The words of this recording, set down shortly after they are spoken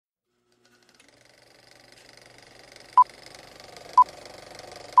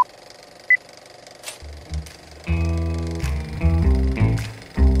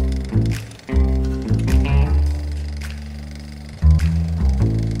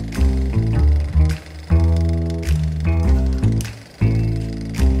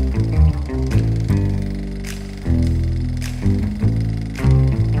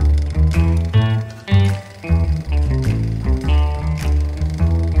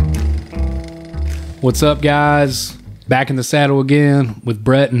What's up, guys? Back in the saddle again with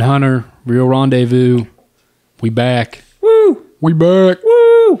Brett and Hunter. Real Rendezvous. We back. Woo! We back.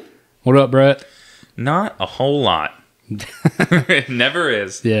 Woo! What up, Brett? Not a whole lot. It never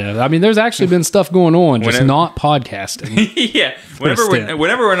is. Yeah, I mean, there's actually been stuff going on, just not podcasting. Yeah.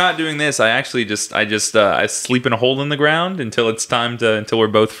 Whenever we're not doing this, I sleep in a hole in the ground until we're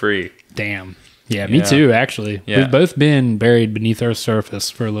both free. Damn. Yeah, me too, actually. Yeah. We've both been buried beneath Earth's surface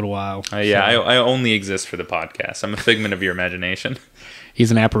for a little while. I only exist for the podcast. I'm a figment of your imagination.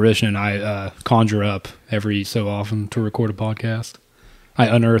 He's an apparition I conjure up every so often to record a podcast. I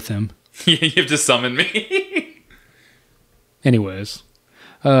unearth him. You have to summon me. Anyways.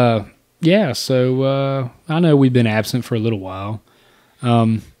 Yeah, so I know we've been absent for a little while.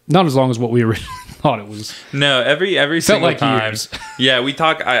 Not as long as what we originally thought it was. No, every single like time. Years. Yeah, we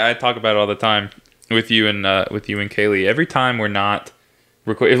talk. I talk about it all the time with you and Kaylee. Every time we're not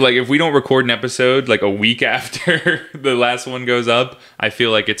if we don't record an episode like a week after the last one goes up, I feel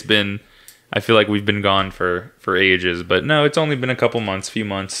like we've been gone for ages. But no, it's only been a few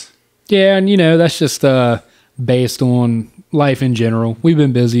months. Yeah, and that's just based on life in general. We've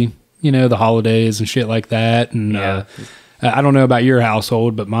been busy, the holidays and shit like that, and I don't know about your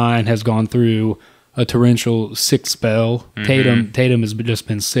household, but mine has gone through a torrential sick spell. Mm-hmm. Tatum has just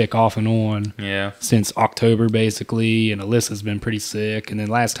been sick off and on since October, basically, and Alyssa's been pretty sick. And then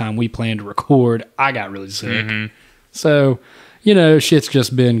last time we planned to record, I got really sick. Mm-hmm. So, shit's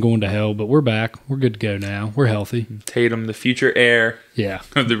just been going to hell, but we're back. We're good to go now. We're healthy. Tatum, the future heir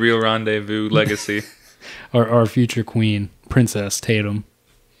of the Real Rendezvous legacy. our future queen, Princess Tatum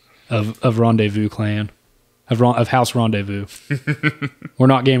of Rendezvous Clan. Of House Rendezvous. We're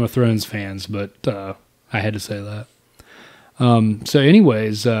not Game of Thrones fans, but I had to say that. So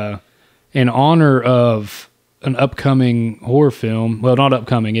anyways, in honor of an upcoming horror film, well, not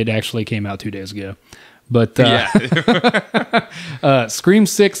upcoming, it actually came out 2 days ago, but Scream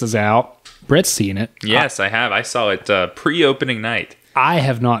 6 is out. Brett's seen it. Yes, I have. I saw it pre-opening night. I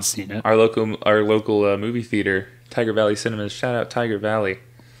have not seen it. Our local movie theater, Tiger Valley Cinemas, shout out Tiger Valley.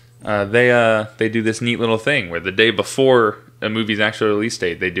 They do this neat little thing where the day before a movie's actual release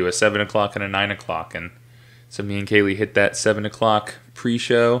date, they do a 7 o'clock and a 9 o'clock. And so me and Kaylee hit that 7 o'clock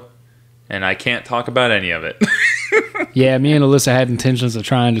pre-show, and I can't talk about any of it. Yeah, me and Alyssa had intentions of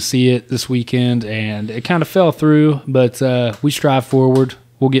trying to see it this weekend, and it kind of fell through, but we strive forward.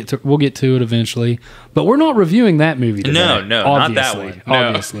 We'll get to it eventually, but we're not reviewing that movie today. No, obviously, not that one. No.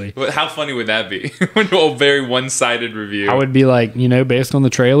 Obviously, how funny would that be? A very one-sided review. I would be like, based on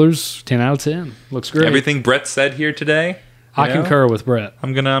the trailers, 10 out of 10. Looks great. Everything Brett said here today. I concur with Brett.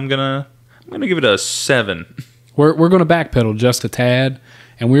 I'm gonna give it a 7. We're gonna backpedal just a tad,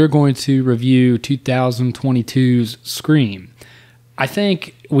 and we're going to review 2022's Scream. I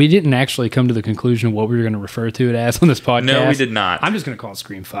think we didn't actually come to the conclusion of what we were going to refer to it as on this podcast. No, we did not. I'm just going to call it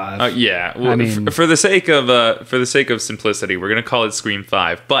Scream 5. Yeah, well, I mean, for the sake of simplicity, we're going to call it Scream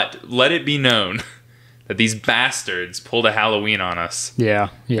 5. But let it be known that these bastards pulled a Halloween on us. Yeah.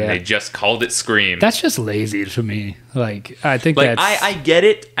 And they just called it Scream. That's just lazy to me. I think that's... I get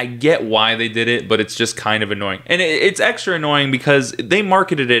it. I get why they did it, but it's just kind of annoying. And it's extra annoying because they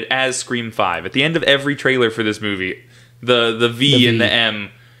marketed it as Scream 5. At the end of every trailer for this movie, the V and the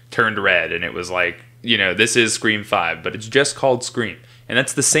M turned red, and it was like, this is Scream 5, but it's just called Scream. And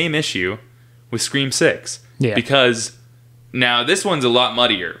that's the same issue with Scream 6. Yeah. Because now this one's a lot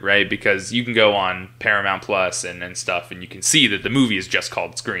muddier, right? Because you can go on Paramount Plus and stuff, and you can see that the movie is just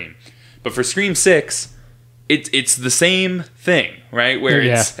called Scream. But for Scream 6, it's the same thing, right? Where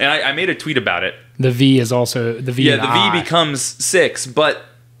it's, and I made a tweet about it. The V is also, the V and the I. V becomes 6, but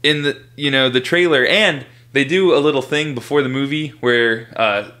in the trailer, and they do a little thing before the movie where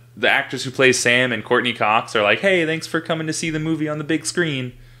the actors who play Sam and Courtney Cox are like, hey, thanks for coming to see the movie on the big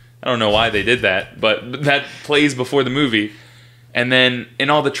screen. I don't know why they did that, but that plays before the movie. And then in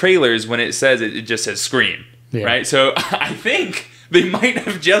all the trailers, when it says it just says Scream, right? So I think they might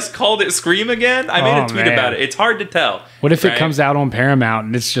have just called it Scream again. I made a tweet about it. It's hard to tell. What if it comes out on Paramount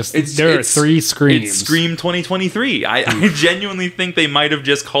and it's just, there are 3 Screams? It's Scream 2023. I genuinely think they might have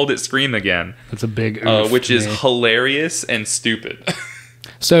just called it Scream again. That's a big oof which is hilarious and stupid.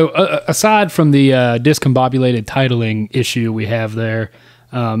 So aside from the discombobulated titling issue we have there,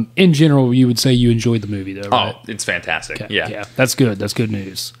 in general, you would say you enjoyed the movie, though, right? Oh, it's fantastic. Okay. Yeah, that's good. That's good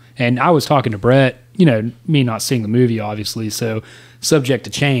news. And I was talking to Brett, me not seeing the movie, obviously, so subject to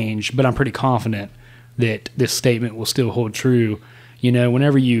change, but I'm pretty confident that this statement will still hold true.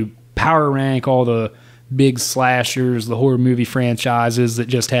 Whenever you power rank all the big slashers, the horror movie franchises that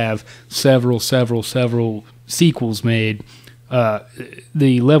just have several sequels made,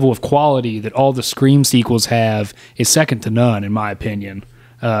 the level of quality that all the Scream sequels have is second to none, in my opinion.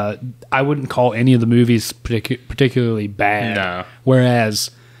 I wouldn't call any of the movies particularly bad. No.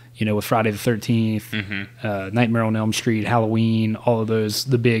 Whereas, with Friday the 13th, Nightmare on Elm Street, Halloween, all of those,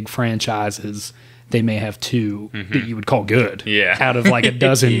 the big franchises, they may have two that you would call good out of like a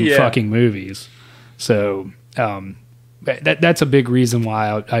dozen fucking movies. So that's a big reason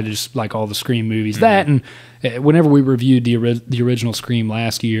why I just like all the Scream movies. That, and whenever we reviewed the original Scream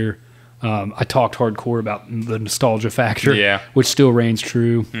last year, I talked hardcore about the nostalgia factor, which still reigns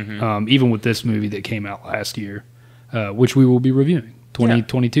true, even with this movie that came out last year, which we will be reviewing,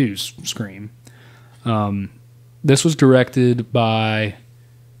 2022's Scream. This was directed by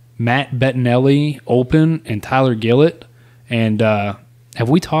Matt Bettinelli-Olpin and Tyler Gillett. And have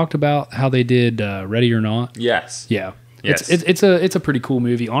we talked about how they did Ready or Not? Yes. Yeah. Yes. It's a pretty cool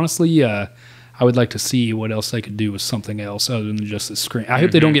movie. Honestly, I would like to see what else they could do with something else other than just the Scream. I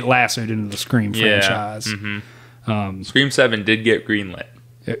hope they don't get lassoed into the Scream franchise. Scream 7 did get greenlit.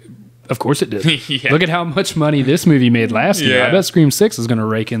 Of course it did. Look at how much money this movie made last year. I bet Scream 6 is going to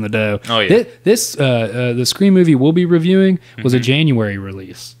rake in the dough. Oh, yeah. The Scream movie we'll be reviewing was a January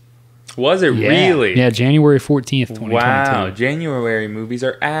release. Was it really? Yeah, January 14th, 2022. Wow, January movies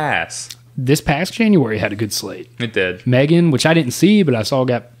are ass. This past January had a good slate. It did. Megan, which I didn't see, but I saw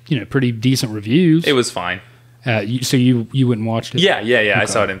got pretty decent reviews. It was fine. So you went and watched it? Yeah. Okay. I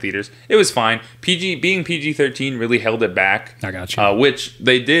saw it in theaters. It was fine. Being PG-13 really held it back. I got you. Which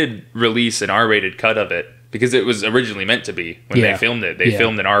they did release an R-rated cut of it because it was originally meant to be when they filmed it. They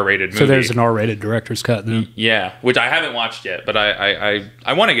filmed an R-rated movie. So there's an R-rated director's cut then? Yeah, which I haven't watched yet, but I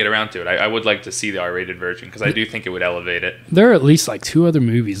want to get around to it. I would like to see the R-rated version because I do think it would elevate it. There are at least like 2 other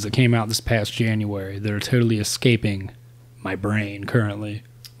movies that came out this past January that are totally escaping my brain currently,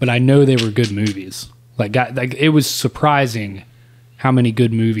 but I know they were good movies. Like it was surprising how many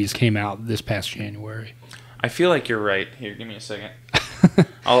good movies came out this past January. I feel like you're right. Here, give me a second.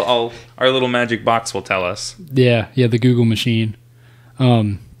 Our little magic box will tell us. Yeah, the Google machine.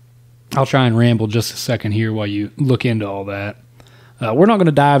 I'll try and ramble just a second here while you look into all that. We're not going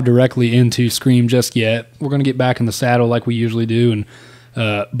to dive directly into Scream just yet. We're going to get back in the saddle like we usually do and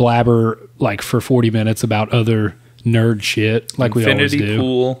blabber like for 40 minutes about other nerd shit like we always do. Infinity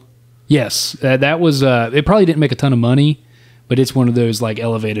Pool. Yes, that was. It probably didn't make a ton of money, but it's one of those like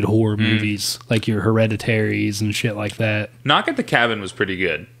elevated horror movies, like your Hereditaries and shit like that. Knock at the Cabin was pretty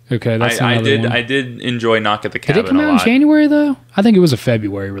good. Okay, that's another one. I did enjoy Knock at the Cabin a lot. Did it come out in January though? I think it was a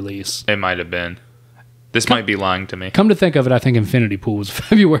February release. It might have been. This might be lying to me. Come to think of it, I think Infinity Pool was a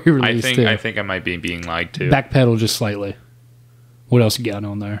February release too. I think I might be being lied to. Backpedal just slightly. What else you got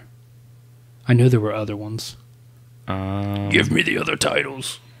on there? I know there were other ones. Give me the other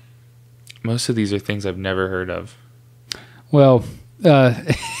titles. Most of these are things I've never heard of. Well,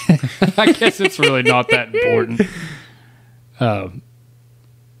 I guess it's really not that important. No,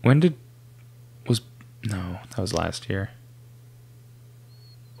 that was last year.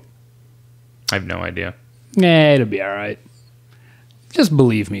 I have no idea. Nah, it'll be all right. Just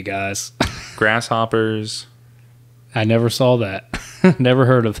believe me, guys. Grasshoppers. I never saw that. Never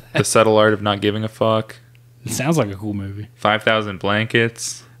heard of that. The Subtle Art of Not Giving a Fuck. It sounds like a cool movie. 5,000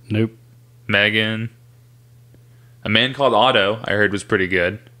 Blankets. Nope. Megan. A Man Called Otto, I heard was pretty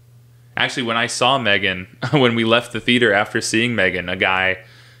good. Actually, when I saw Megan, when we left the theater after seeing Megan, a guy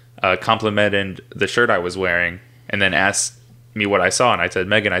complimented the shirt I was wearing and then asked me what I saw. And I said,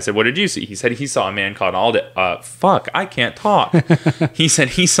 Megan, I said, what did you see? He said he saw A Man Called Otto. Fuck, I can't talk. He said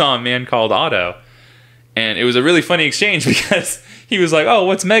he saw A Man Called Otto. And it was a really funny exchange because he was like, oh,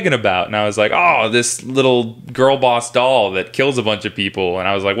 what's Megan about? And I was like, oh, this little girl boss doll that kills a bunch of people. And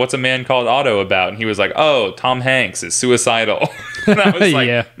I was like, what's A Man Called Otto about? And he was like, oh, Tom Hanks is suicidal. And I was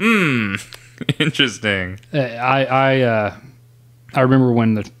like, interesting. I remember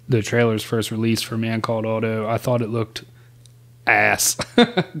when the trailers first released for A Man Called Otto, I thought it looked ass,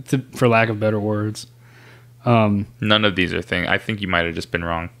 for lack of better words. None of these are things. I think you might have just been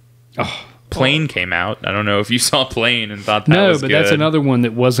wrong. Oh, Plane came out. I don't know if you saw Plane and thought that was good. No, but that's another one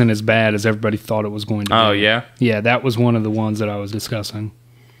that wasn't as bad as everybody thought it was going to be. Oh, yeah? Yeah, that was one of the ones that I was discussing.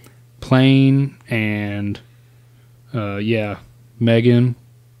 Plane and, Megan.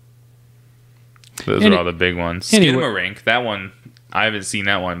 Those are all the big ones. Skidamarink, that one, I haven't seen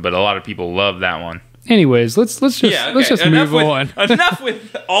that one, but a lot of people love that one. Anyways, let's just move on. Enough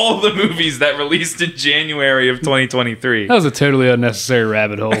with all the movies that released in January of 2023. That was a totally unnecessary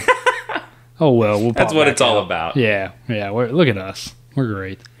rabbit hole. Oh well, that's what it's all about. Yeah. Look at us, we're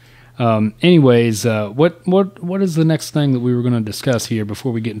great. Anyways, what is the next thing that we were going to discuss here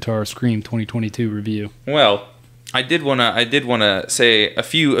before we get into our Scream 2022 review? Well, I did wanna say a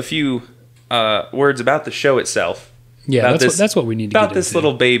few words about the show itself. Yeah, that's what we need to about get this into.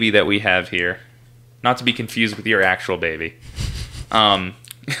 little baby that we have here, not to be confused with your actual baby.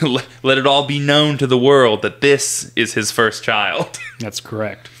 Let it all be known to the world that this is his first child. That's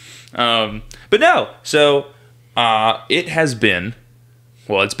correct. But no, so it has been,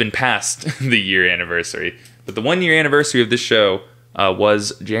 well, it's been past the year anniversary, but the 1 year anniversary of this show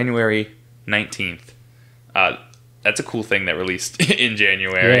was January 19th. That's a cool thing that released in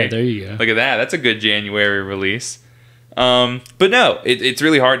January. Yeah, there you go. Look at that. That's a good January release. But no, it's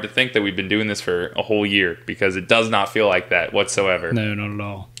really hard to think that we've been doing this for a whole year because it does not feel like that whatsoever. No, not at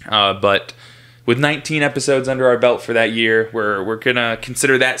all. But with 19 episodes under our belt for that year, we're gonna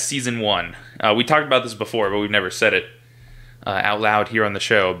consider that season 1. We talked about this before, but we've never said it out loud here on the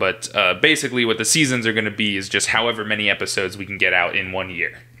show. But basically, what the seasons are gonna be is just however many episodes we can get out in 1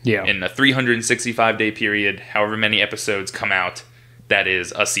 year. Yeah. In a 365-day period, however many episodes come out, that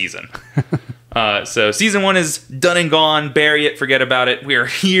is a season. So season 1 is done and gone. Bury it, forget about it. We are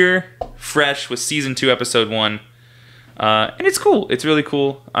here, fresh, with season 2, episode 1. And it's cool. It's really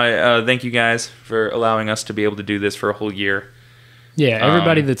cool. I thank you guys for allowing us to be able to do this for a whole year. Yeah,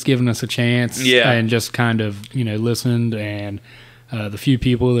 everybody that's given us a chance and just kind of, listened, and the few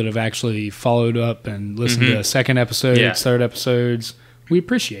people that have actually followed up and listened to second episodes, third episodes, we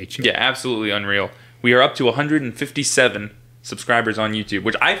appreciate you. Yeah, absolutely unreal. We are up to 157 subscribers on YouTube,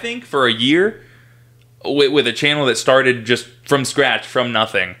 which I think for a year, with a channel that started just from scratch, from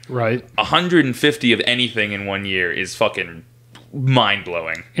nothing, right? 150 of anything in 1 year is fucking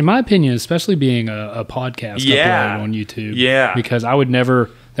mind-blowing. In my opinion, especially being a podcast upload on YouTube. Yeah. Because that would never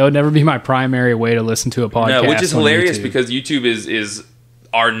be my primary way to listen to a podcast. No, which is hilarious YouTube. because YouTube is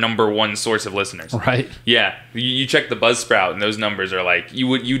our number one source of listeners. Right. Yeah. You check the Buzzsprout and those numbers are like,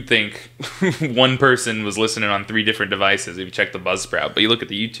 you'd think one person was listening on 3 different devices if you check the Buzzsprout, but you look at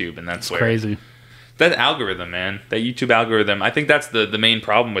the YouTube and that's crazy. That algorithm, man, that YouTube algorithm, I think that's the main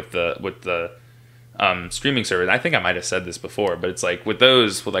problem with the streaming service. I think I might have said this before, but it's like with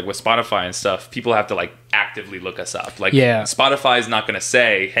Spotify and stuff, people have to like actively look us up. Like Spotify's not going to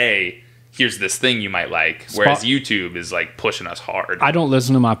say, hey, here's this thing you might like, whereas YouTube is like pushing us hard. I don't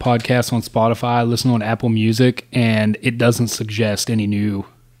listen to my podcast on Spotify. I listen on Apple Music, and it doesn't suggest any new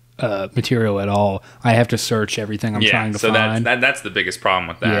material at all. I have to search everything I'm trying to find. So that's the biggest problem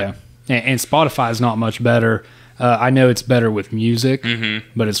with that. Yeah, and Spotify is not much better. I know it's better with music,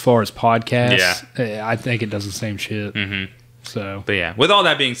 but as far as podcasts, I think it does the same shit. So, but yeah, with all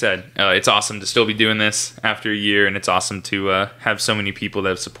that being said, it's awesome to still be doing this after a year, and it's awesome to have so many people that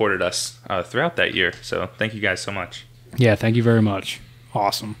have supported us throughout that year. So thank you guys so much. Yeah, thank you very much.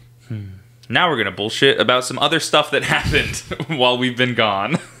 Awesome. Now we're gonna bullshit about some other stuff that happened while we've been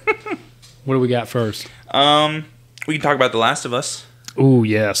gone. What do we got first? We can talk about The Last of Us. Ooh,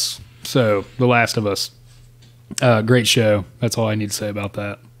 yes. So, The Last of Us. Great show. That's all I need to say about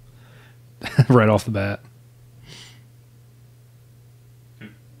that. Right off the bat.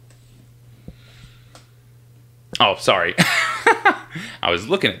 Oh, sorry. I was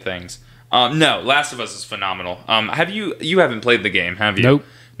looking at things. No, Last of Us is phenomenal. You haven't played the game, have you? Nope.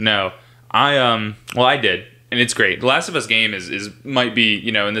 No. I did, and it's great. The Last of Us game might be,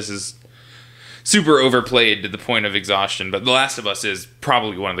 and this is super overplayed to the point of exhaustion, but The Last of Us is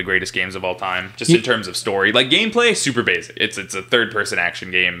probably one of the greatest games of all time, just in terms of story. Like, gameplay, super basic. It's a third-person action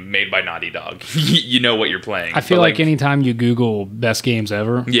game made by Naughty Dog. You know what you're playing. I feel like anytime you Google best games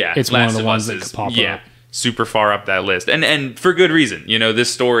ever, it's one of the ones that could pop up. Super far up that list. And for good reason.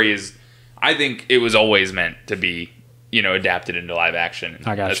 This story is, I think it was always meant to be, adapted into live action.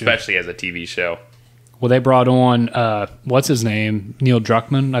 I got you. Especially as a TV show. Well, they brought on, what's his name? Neil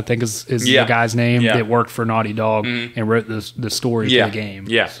Druckmann, I think is the guy's name, that worked for Naughty Dog and wrote the story for the game.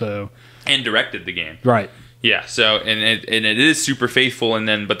 Yeah. So, and directed the game. Right. Yeah. So, and it is super faithful. And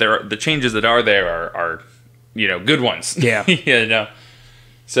then, but the changes that are there are good ones. Yeah. No.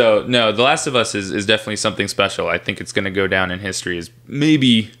 So, no, The Last of Us is definitely something special. I think it's going to go down in history as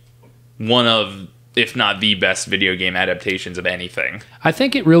maybe one of, if not the best video game adaptations of anything. I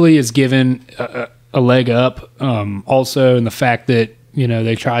think it really is given a leg up, also in the fact that,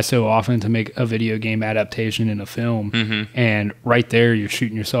 they try so often to make a video game adaptation in a film, and right there you're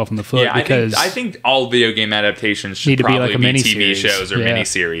shooting yourself in the foot. Yeah, because I think all video game adaptations should probably be like TV shows or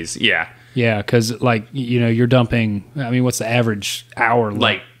miniseries. Yeah. Yeah, because, you're dumping, what's the average hour?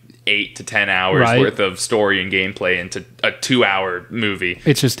 Like 8 to 10 hours worth of story and gameplay into a 2-hour movie.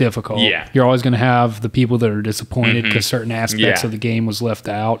 It's just difficult. Yeah. You're always going to have the people that are disappointed because certain aspects of the game was left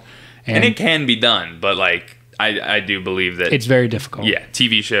out. And it can be done, but, I do believe that it's very difficult. Yeah,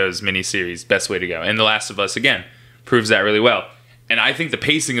 TV shows, miniseries, best way to go. And The Last of Us, again, proves that really well. And I think the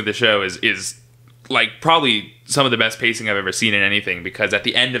pacing of the show is like probably some of the best pacing I've ever seen in anything, because at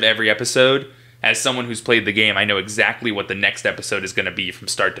the end of every episode, as someone who's played the game, I know exactly what the next episode is going to be from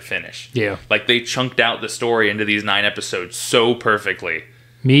start to finish. Yeah. Like, they chunked out the story into these 9 episodes so perfectly.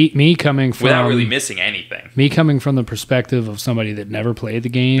 Me coming from... Without really missing anything. Me coming from the perspective of somebody that never played the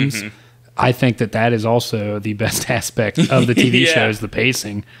games, I think that is also the best aspect of the TV shows, the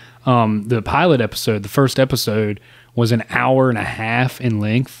pacing. The pilot episode, the first episode, was an hour and a half in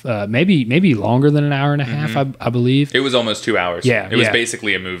length, maybe longer than an hour and a half, I believe. It was almost 2 hours. Yeah, it was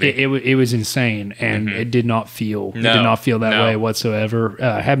basically a movie. It was insane, and it did not feel that way whatsoever.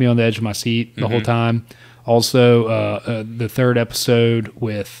 Had me on the edge of my seat the whole time. Also, the third episode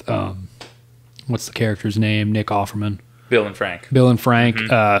with what's the character's name? Nick Offerman. Bill and Frank.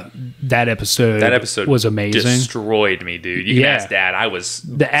 That episode was amazing. Destroyed me, dude. You can ask Dad. I was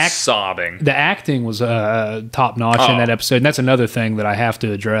sobbing. The acting was top notch in that episode. And that's another thing that I have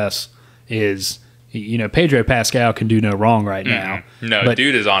to address is, Pedro Pascal can do no wrong right now. No, but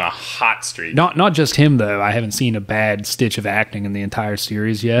dude is on a hot streak. Not just him, though. I haven't seen a bad stitch of acting in the entire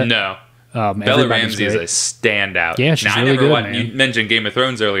series yet. No. Bella Ramsey is a standout. Yeah, she's really good, man. You mentioned Game of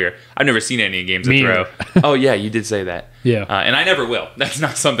Thrones earlier. I've never seen any Games of Thrones. Oh, yeah, you did say that. Yeah. And I never will. That's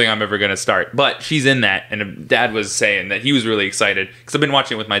not something I'm ever going to start. But she's in that, and Dad was saying that he was really excited, because I've been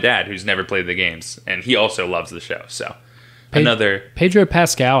watching it with my dad, who's never played the games, and he also loves the show. So, Pedro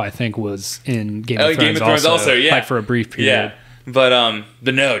Pascal, I think, was in Game of Thrones also, yeah. Like for a brief period. Yeah. But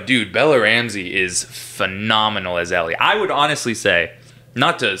no, dude, Bella Ramsey is phenomenal as Ellie. I would honestly say,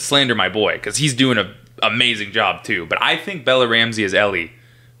 not to slander my boy, because he's doing an amazing job too, but I think Bella Ramsey as Ellie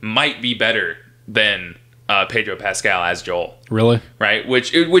might be better than Pedro Pascal as Joel. Really? Right?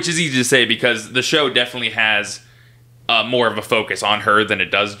 Which is easy to say, because the show definitely has more of a focus on her than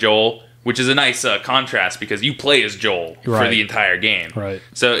it does Joel, which is a nice contrast, because you play as Joel for the entire game. Right.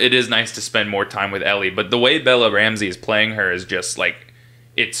 So it is nice to spend more time with Ellie, but the way Bella Ramsey is playing her is just like,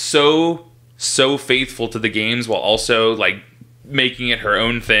 it's so faithful to the games while also like making it her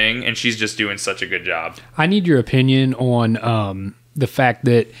own thing, and she's just doing such a good job. I need your opinion on the fact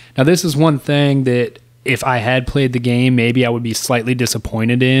that, now this is one thing that if I had played the game, maybe I would be slightly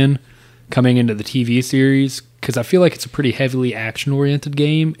disappointed in coming into the TV series, because I feel like it's a pretty heavily action-oriented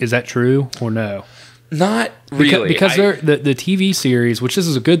game. Is that true or no? Not really. Because the TV series, which this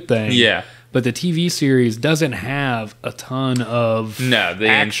is a good thing, yeah, but the TV series doesn't have a ton of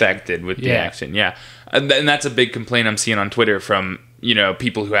infected with the action. Yeah. And that's a big complaint I'm seeing on Twitter from,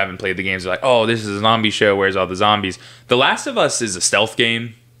 people who haven't played the games. They're like, oh, this is a zombie show. Where's all the zombies? The Last of Us is a stealth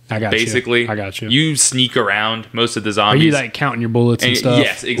game. I got you. You sneak around most of the zombies. Are you like counting your bullets and stuff?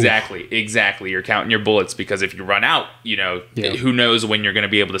 Yes, exactly. Oof. Exactly. You're counting your bullets, because if you run out, who knows when you're going to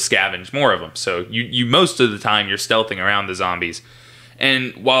be able to scavenge more of them. So you most of the time you're stealthing around the zombies.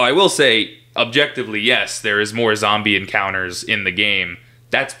 And while I will say, objectively, yes, there is more zombie encounters in the game,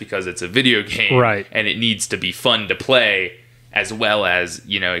 that's because it's a video game, right? And it needs to be fun to play, as well as,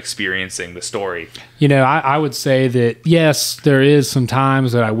 experiencing the story. I would say that, yes, there is some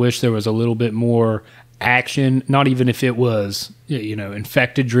times that I wish there was a little bit more action, not even if it was,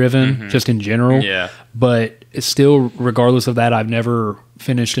 infected driven, just in general. Yeah. But it's still, regardless of that, I've never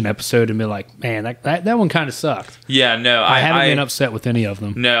finished an episode and been like, man, that one kind of sucked. Yeah, no. I haven't been upset with any of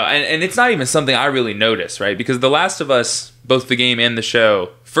them. No, and it's not even something I really notice, right? Because The Last of Us, both the game and the show,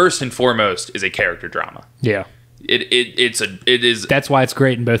 first and foremost, is a character drama. Yeah. It is. That's why it's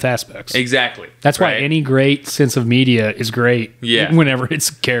great in both aspects. Exactly. That's why any great sense of media is great. Yeah. Whenever it's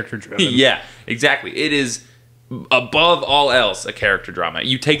character driven. Yeah, exactly. It is above all else a character drama.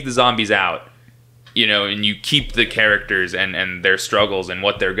 You take the zombies out, and you keep the characters and their struggles and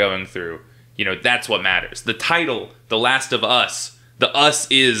what they're going through. That's what matters. The title, The Last of Us, the us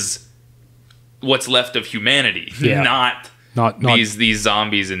is what's left of humanity, not these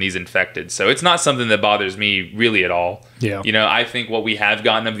zombies and these infected. So it's not something that bothers me really at all. Yeah. I think what we have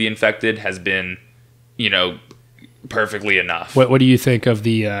gotten of the infected has been, perfectly enough. What do you think of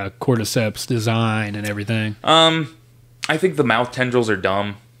the cordyceps design and everything? I think the mouth tendrils are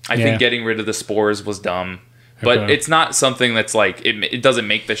dumb. I think getting rid of the spores was dumb. But it's not something that's like, it doesn't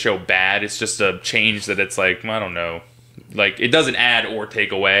make the show bad. It's just a change that it's like, I don't know. Like, it doesn't add or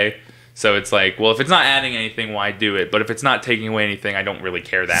take away. So it's like, well, if it's not adding anything, why do it? But if it's not taking away anything, I don't really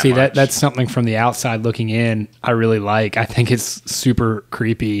care that much. See, that's something from the outside looking in I really like. I think it's super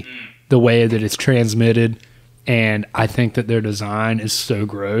creepy, the way that it's transmitted. And I think that their design is so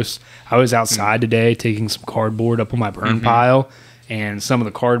gross. I was outside today taking some cardboard up on my burn pile, and some of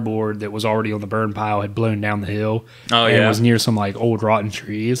the cardboard that was already on the burn pile had blown down the hill. Oh, and it was near some like old rotten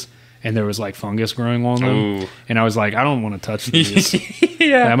trees. and there was like fungus growing on them. Ooh. And I was like, I don't want to touch these.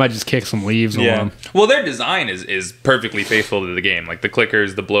 I might just kick some leaves on them. Well, their design is perfectly faithful to the game. Like the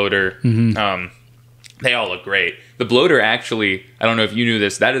clickers, the bloater, they all look great. The bloater actually, I don't know if you knew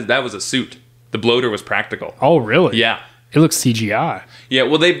this, that was a suit. The bloater was practical. Oh, really? Yeah. It looks CGI. Yeah,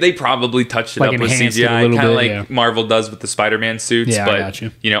 well, they probably touched it Like up with enhanced it a CGI, little kind of bit, like Marvel does with the Spider-Man suits. Yeah, but, I got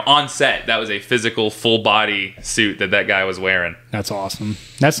you. On set, that was a physical, full-body suit that guy was wearing. That's awesome.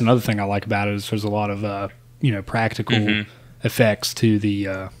 That's another thing I like about it is there's a lot of practical effects to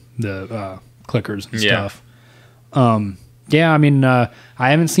the clickers and stuff. I mean, I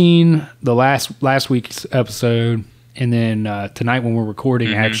haven't seen the last week's episode. And then tonight when we're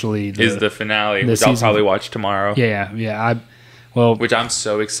recording, actually, is the finale, which I'll probably watch tomorrow. Yeah. Which I'm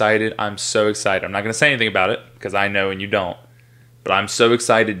so excited. I'm not going to say anything about it because I know and you don't. But I'm so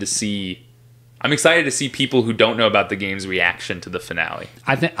excited to see. I'm excited to see people who don't know about the game's reaction to the finale.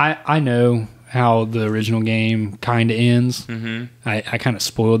 I know how the original game kind of ends. I kind of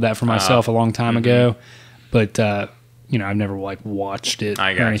spoiled that for myself a long time ago, but I've never watched it or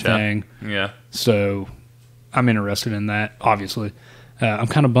anything. Yeah. So I'm interested in that, obviously. I'm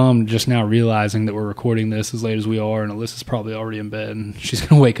kind of bummed just now realizing that we're recording this as late as we are, and Alyssa's probably already in bed, and she's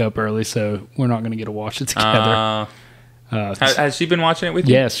going to wake up early, so we're not going to get to watch it together. Has she been watching it with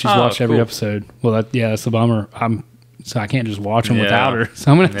you? Yes, she's watched every episode. Well, that's the bummer. So I can't just watch them without her. So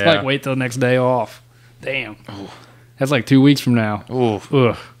I'm going to have to wait till the next day off. Damn. Ooh. That's like 2 weeks from now. Ooh.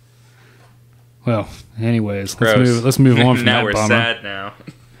 Ugh. Well, anyways, let's move on from now that we're bummer. sad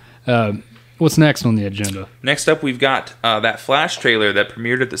now. What's next on the agenda? Next up, we've got that Flash trailer that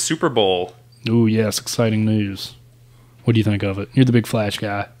premiered at the Super Bowl. Ooh, yes, exciting news. What do you think of it? You're the big Flash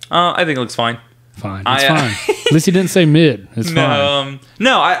guy. I think it looks fine. Fine. It's fine. At least he didn't say mid. It's fine.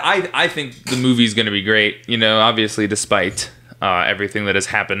 No, I think the movie's going to be great. Obviously, despite everything that has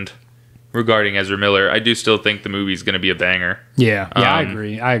happened regarding Ezra Miller, I do still think the movie's going to be a banger. Yeah, I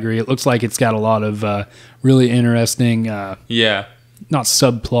agree. It looks like it's got a lot of really interesting not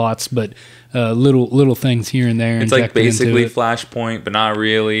subplots, but little things here and there. It's like basically Flashpoint, but not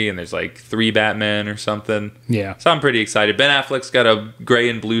really. And there's like 3 Batmen or something. Yeah. So I'm pretty excited. Ben Affleck's got a gray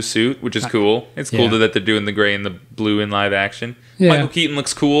and blue suit, which is cool. It's cool that they're doing the gray and the blue in live action. Yeah. Michael Keaton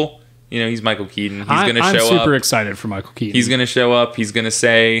looks cool. He's Michael Keaton. He's going to show up. I'm super excited for Michael Keaton. He's going to show up. He's going to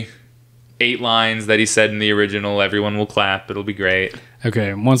say 8 lines that he said in the original. Everyone will clap. It'll be great.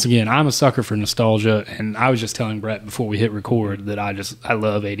 Okay, once again, I'm a sucker for nostalgia, and I was just telling Brett before we hit record that I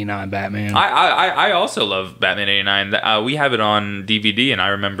love 89 Batman. I also love Batman 89. We have it on DVD, and I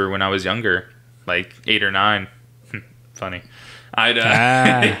remember when I was younger, like 8 or 9. Funny. I'd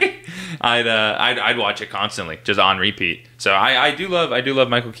watch it constantly, just on repeat. So I do love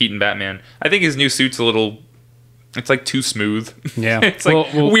Michael Keaton Batman. I think his new suit's a little. It's like too smooth. Yeah. It's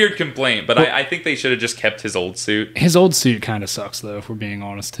like a weird complaint, but I think they should have just kept his old suit. His old suit kind of sucks, though, if we're being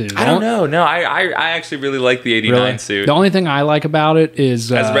honest, too. I don't know. No, I actually really like the 89 suit. The only thing I like about it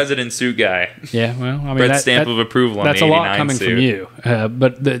is... as resident suit guy. Yeah, well, I mean... Brett's stamp of approval on the 89 suit. That's a lot coming from you.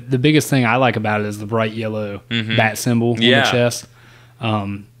 But the biggest thing I like about it is the bright yellow bat symbol on the chest.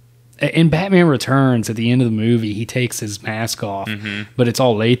 In Batman Returns, at the end of the movie, he takes his mask off, but it's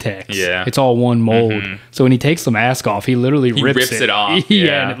all latex. Yeah. It's all one mold. So when he takes the mask off, he literally rips it off.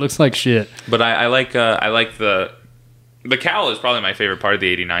 Yeah, and it looks like shit. But I like the cowl is probably my favorite part of the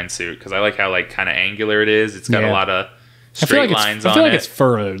 89 suit because I like how kind of angular it is. It's got a lot of straight lines on it. I feel like it's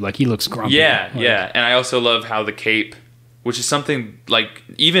furrowed, like he looks grumpy. Yeah, yeah. And I also love how the cape, which is something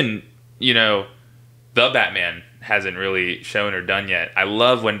even the Batman hasn't really shown or done yet. I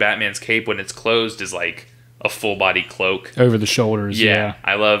love when Batman's cape, when it's closed, is like a full body cloak over the shoulders. Yeah.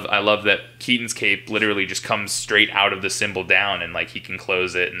 I love that Keaton's cape literally just comes straight out of the symbol down, and he can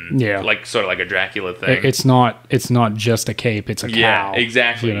close it, and sort of like a Dracula thing. It's not just a cape; it's a cowl. Yeah,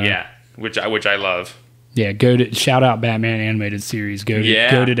 exactly. Yeah, which I love. Yeah, shout out Batman animated series.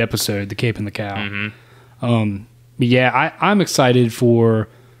 Goated episode, the cape and the cowl. But yeah, I'm excited for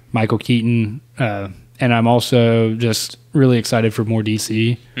Michael Keaton. And I'm also just really excited for more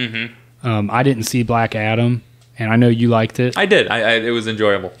DC. I didn't see Black Adam, and I know you liked it. I did. It was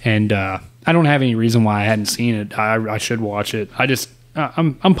enjoyable. And I don't have any reason why I hadn't seen it. I should watch it.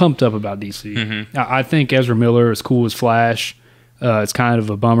 I'm pumped up about DC. I think Ezra Miller is cool as Flash. It's kind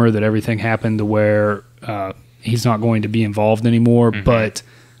of a bummer that everything happened to where he's not going to be involved anymore, but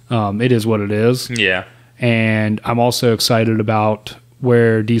it is what it is. Yeah. And I'm also excited about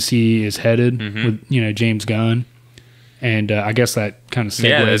where DC is headed with James Gunn, And I guess that kind of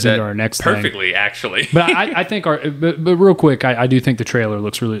segues into our next perfectly, thing. Actually. But I think but real quick, I do think the trailer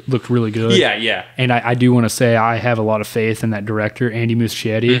looked really good. Yeah. And I do want to say I have a lot of faith in that director, Andy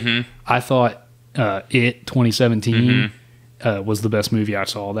Muschietti. I thought It 2017 was the best movie I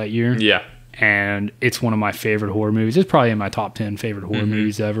saw that year. Yeah. And it's one of my favorite horror movies. It's probably in my top 10 favorite horror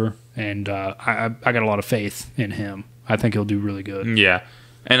movies ever. And I got a lot of faith in him. I think he'll do really good. Yeah.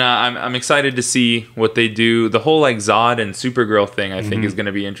 And I'm excited to see what they do. The whole like Zod and Supergirl thing, I think, is going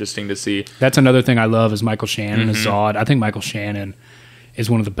to be interesting to see. That's another thing I love is Michael Shannon as Zod. I think Michael Shannon is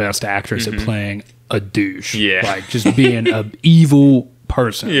one of the best actors at playing a douche. Yeah. Like just being an evil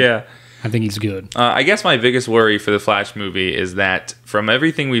person. Yeah. I think he's good. I guess my biggest worry for the Flash movie is that from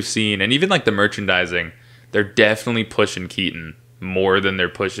everything we've seen, and even like the merchandising, they're definitely pushing Keaton more than they're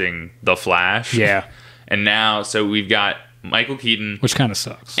pushing the Flash. Yeah. And now, so we've got Michael Keaton, which kind of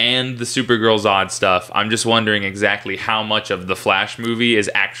sucks, and the Supergirl Zod stuff. I'm just wondering exactly how much of the Flash movie is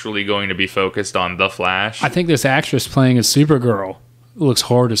actually going to be focused on the Flash. I think this actress playing as Supergirl looks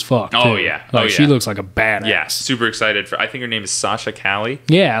hard as fuck. Oh too. yeah, like she looks like a badass. Yeah, super excited for. I think her name is Sasha Calle.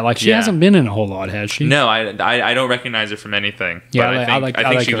 Yeah, like she hasn't been in a whole lot, has she? No, I don't recognize her from anything. Yeah, but I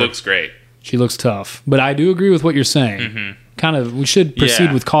think she looks great. She looks tough, but I do agree with what you're saying. Kind of, we should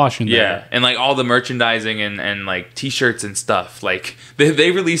proceed with caution. Yeah, and like all the merchandising and like T-shirts and stuff. Like they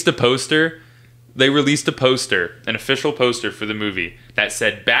released a poster. They released a poster, an official poster for the movie that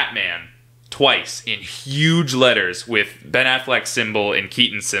said Batman twice in huge letters with Ben Affleck's symbol and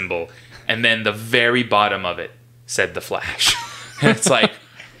Keaton's symbol, and then the very bottom of it said the Flash. And it's like,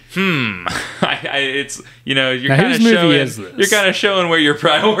 it's you're kind of showing where your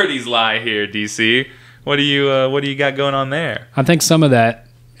priorities lie here, DC. What do you got going on there? I think some of that,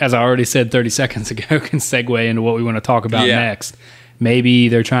 as I already said 30 seconds ago, can segue into what we want to talk about next. Maybe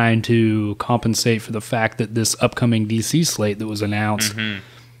they're trying to compensate for the fact that this upcoming DC slate that was announced,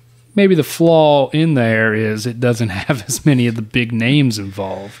 maybe the flaw in there is it doesn't have as many of the big names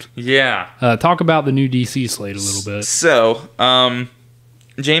involved. Yeah. Talk about the new DC slate a little bit. So,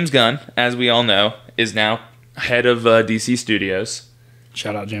 James Gunn, as we all know, is now head of DC Studios.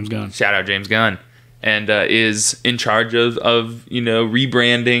 Shout out James Gunn. Shout out James Gunn. And is in charge of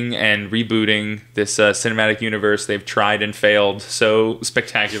rebranding and rebooting this cinematic universe they've tried and failed so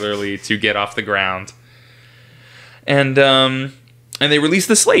spectacularly to get off the ground. And they released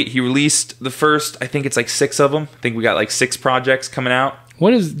the slate. He released the first, I think it's like 6 of them. I think we got like 6 projects coming out.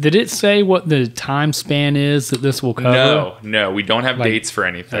 Did it say what the time span is that this will cover? No, we don't have dates for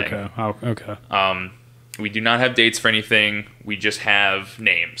anything. Okay. Oh, okay. We do not have dates for anything. We just have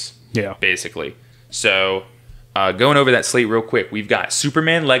names. Yeah. Basically. So, going over that slate real quick, we've got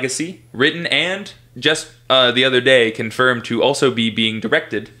Superman Legacy, written and just the other day confirmed to also be being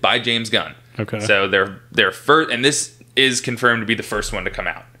directed by James Gunn. Okay. So they're first, and this is confirmed to be the first one to come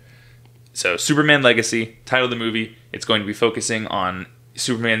out. So Superman Legacy, title of the movie, it's going to be focusing on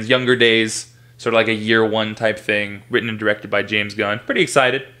Superman's younger days, sort of like a year one type thing, written and directed by James Gunn. Pretty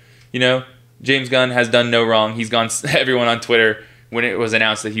excited. James Gunn has done no wrong. He's gone, everyone on Twitter, when it was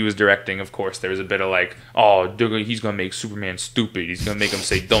announced that he was directing, of course, there was a bit of like, he's going to make Superman stupid. He's going to make him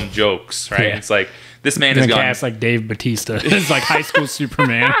say dumb jokes, right? Yeah. It's like, this man has gone... cast like Dave Bautista. It's like high school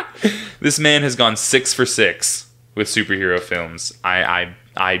Superman. This man has gone 6 for 6 with superhero films.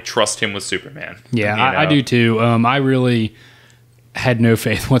 I trust him with Superman. Yeah, I do too. I really had no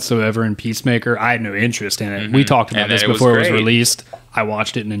faith whatsoever in Peacemaker. I had no interest in it. We talked about this before it was released. I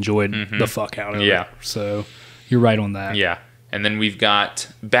watched it and enjoyed the fuck out of it. So you're right on that. Yeah. And then we've got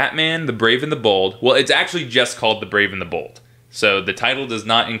Batman, the Brave and the Bold. Well, it's actually just called The Brave and the Bold. So the title does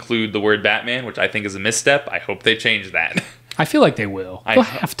not include the word Batman, which I think is a misstep. I hope they change that. I feel like they will. They'll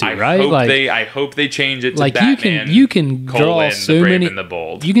have to, right? I hope they change it to like Batman. You can draw so the Brave many. And the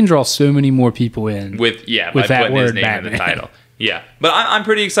Bold. You can draw so many more people in with that putting word his name Batman in the title. Yeah, but I'm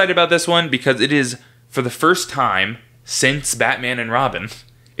pretty excited about this one because it is for the first time since Batman and Robin.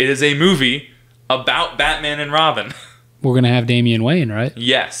 It is a movie about Batman and Robin. We're going to have Damian Wayne, right?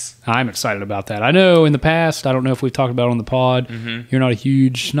 Yes. I'm excited about that. I know in the past, I don't know if we've talked about it on the pod, you're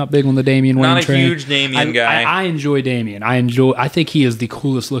not big on the Damian Wayne train. Not a huge Damian guy. I enjoy Damian. I think he is the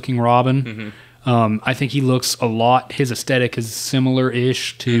coolest looking Robin. I think he looks a lot, his aesthetic is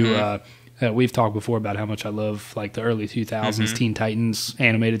similar-ish to, we've talked before about how much I love like the early 2000s Teen Titans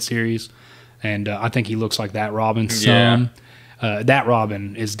animated series. And I think he looks like that Robin some. That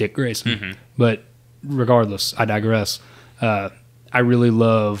Robin is Dick Grayson. But regardless, I digress. I really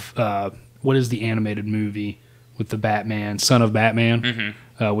love what is the animated movie with the Batman, Son of Batman,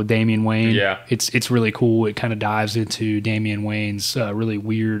 with Damian Wayne. Yeah, it's really cool. It kind of dives into Damian Wayne's really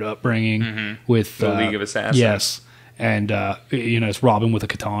weird upbringing with the League of Assassins. Yes, and it's Robin with a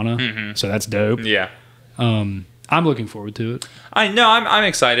katana, so that's dope. Yeah. I'm looking forward to it. I know. I'm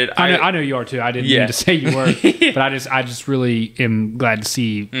excited. I know you are too. I didn't mean to say you were, but I just really am glad to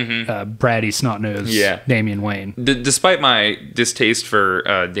see bratty snot-nosed Damian Wayne. Despite my distaste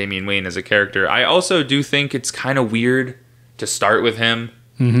for Damian Wayne as a character, I also do think it's kind of weird to start with him.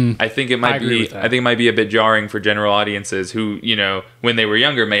 I think it might be a bit jarring for general audiences who, when they were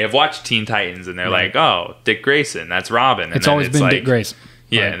younger, may have watched Teen Titans and they're like, "Oh, Dick Grayson, that's Robin." And it's always been Dick Grayson.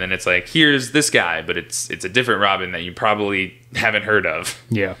 Yeah, right. And then it's like, here's this guy, but it's a different Robin that you probably haven't heard of.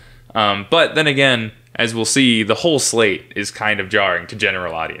 Yeah. But then again, as we'll see, the whole slate is kind of jarring to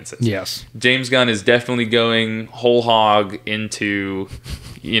general audiences. Yes. James Gunn is definitely going whole hog into,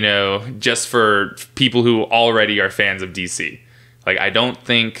 just for people who already are fans of DC. Like, I don't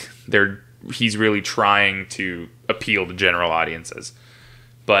think he's really trying to appeal to general audiences.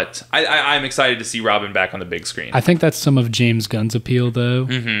 But I'm excited to see Robin back on the big screen. I think that's some of James Gunn's appeal, though.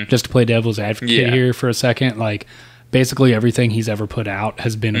 Just to play devil's advocate here for a second. Like, basically everything he's ever put out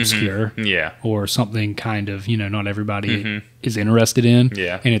has been obscure. Yeah. Or something kind of, not everybody is interested in.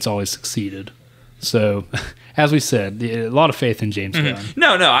 Yeah. And it's always succeeded. So, as we said, a lot of faith in James Gunn.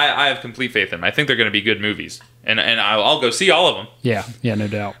 No, I have complete faith in him. I think they're going to be good movies. And I'll go see all of them. Yeah, no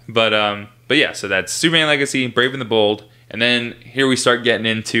doubt. But yeah, so that's Superman Legacy, Brave and the Bold. And then here we start getting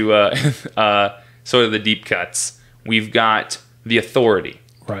into sort of the deep cuts. We've got The Authority.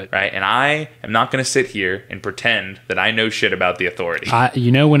 Right. And I am not going to sit here and pretend that I know shit about The Authority.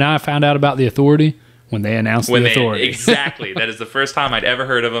 When I found out about The Authority? When they announced The Authority. Exactly. That is the first time I'd ever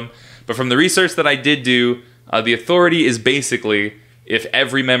heard of them. But from the research that I did do, The Authority is basically if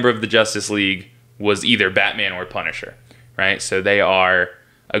every member of the Justice League was either Batman or Punisher. Right? So they are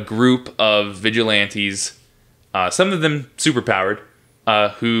a group of vigilantes, some of them superpowered,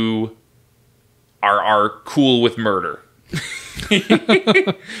 who are cool with murder.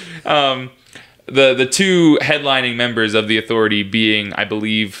 The two headlining members of The Authority being, I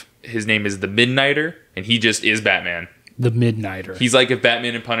believe, his name is the Midnighter, and he just is Batman. The Midnighter. He's like if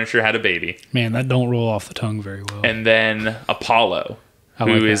Batman and Punisher had a baby. Man, that don't roll off the tongue very well. And then Apollo,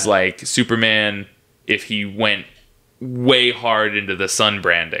 who is like Superman if he went way hard into the sun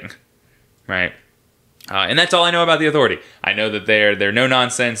branding, right? And that's all I know about The Authority. I know that they're no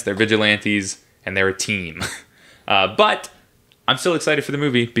nonsense, they're vigilantes, and they're a team. But I'm still excited for the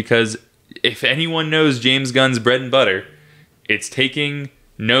movie because if anyone knows James Gunn's bread and butter, it's taking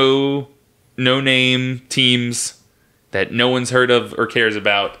no-name teams that no one's heard of or cares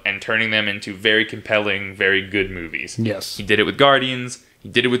about and turning them into very compelling, very good movies. Yes. He did it with Guardians, he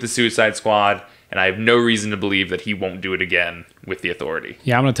did it with the Suicide Squad, and I have no reason to believe that he won't do it again with The Authority.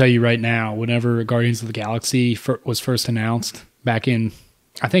 Yeah, I'm going to tell you right now, whenever Guardians of the Galaxy was first announced back in,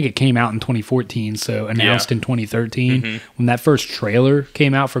 I think it came out in 2014, so announced in 2013. When that first trailer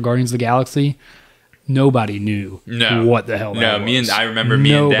came out for Guardians of the Galaxy, nobody knew what the hell that was. I remember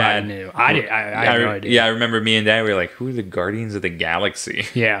me and Dad. Nobody knew. I had no idea. Yeah, I remember me and Dad, we were like, who are the Guardians of the Galaxy?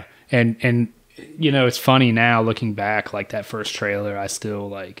 Yeah, and it's funny now looking back, like that first trailer, I still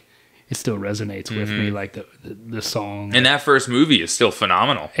like, it still resonates with me, like the song. And that first movie is still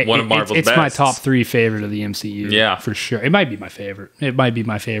phenomenal. One of Marvel's best. It's my top 3 favorite of the MCU. Yeah. For sure. It might be my favorite. It might be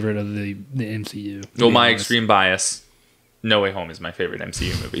my favorite of the MCU. Well, my extreme bias, No Way Home is my favorite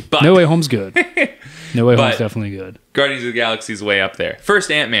MCU movie. But No Way Home's good. No Way Home's definitely good. Guardians of the Galaxy is way up there.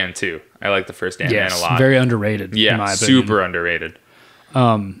 First Ant-Man, too. I like the first Ant-Man a lot. Very underrated, in my opinion. Super underrated.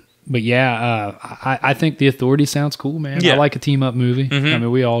 But yeah, I think The Authority sounds cool, man. Yeah. I like a team-up movie. I mean,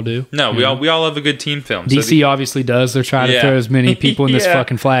 we all do. No, we all love a good team film. DC obviously does. They're trying to throw as many people in this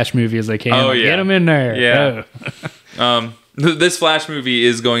fucking Flash movie as they can. Oh, yeah. Get them in there. Yeah. This Flash movie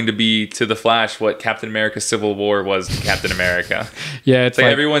is going to be to the Flash what Captain America Civil War was to Captain America. Yeah, it's like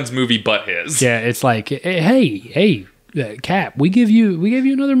everyone's movie but his. Yeah, it's like, hey, Cap, we give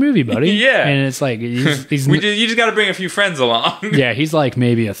you another movie, buddy. Yeah, and it's like you just got to bring a few friends along. Yeah, he's like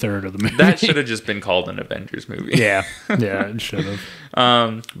maybe a third of the movie. That should have just been called an Avengers movie. Yeah, it should have.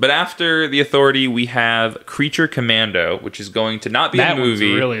 But after The Authority, we have Creature Commando, which is going to not be a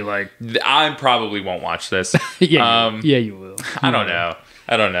movie. Really like, I probably won't watch this. Yeah, you will. I don't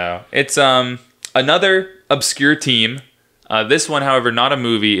know. It's another obscure team. This one, however, not a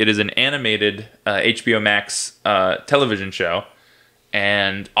movie. It is an animated HBO Max television show.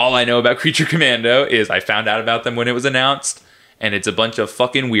 And all I know about Creature Commando is I found out about them when it was announced. And it's a bunch of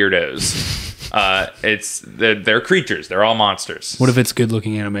fucking weirdos. They're creatures. They're all monsters. What if it's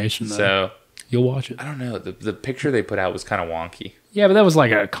good-looking animation, though? So you'll watch it. I don't know. The picture they put out was kind of wonky. Yeah, but that was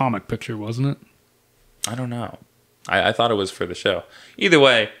like a comic picture, wasn't it? I don't know. I thought it was for the show. Either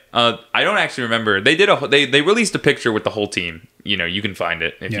way, I don't actually remember. They did they released a picture with the whole team. You know, you can find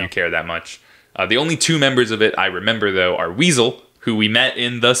it if you care that much. The only 2 members of it I remember though are Weasel, who we met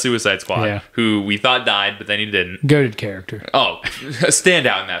in the Suicide Squad, who we thought died, but then he didn't. Goated character. Oh, a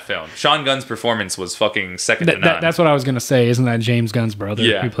standout in that film. Sean Gunn's performance was fucking second to none. That's what I was gonna say. Isn't that James Gunn's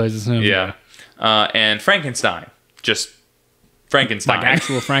brother who plays as him? Yeah. And Frankenstein, just Frankenstein, like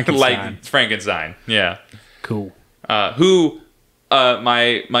actual Frankenstein, like Frankenstein. Yeah. Cool.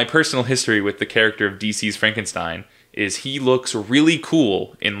 My personal history with the character of DC's Frankenstein is he looks really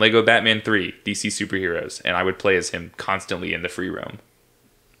cool in Lego Batman 3, DC Superheroes, and I would play as him constantly in the free roam.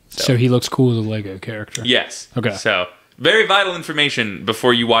 So he looks cool as a Lego character. Yes. Okay. So, very vital information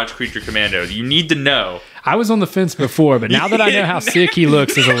before you watch Creature Commando. You need to know. I was on the fence before, but now that I know how sick he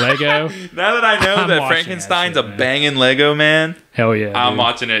looks as a Lego. Now that I know that Frankenstein's a banging Lego man. Hell yeah. I'm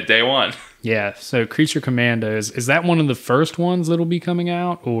watching it day one. Yeah, so Creature Commandos, is that one of the first ones that'll be coming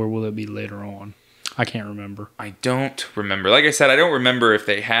out, or will it be later on? I can't remember. I don't remember. Like I said, I don't remember if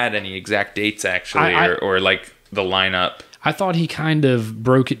they had any exact dates, actually, or like the lineup. I thought he kind of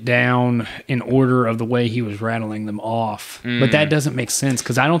broke it down in order of the way he was rattling them off. But that doesn't make sense,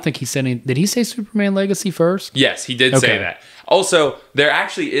 because I don't think he said any... Did he say Superman Legacy first? Yes, he did say that. Also, there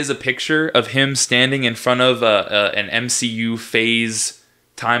actually is a picture of him standing in front of an MCU phase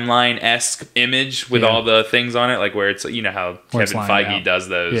timeline-esque image with all the things on it, like where it's, you know how Kevin Feige does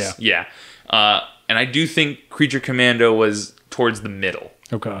those. Yeah. And I do think Creature Commando was towards the middle.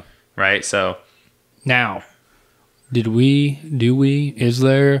 Okay. Right? So. Now, is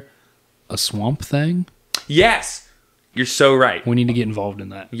there a Swamp Thing? Yes. You're so right. We need to get involved in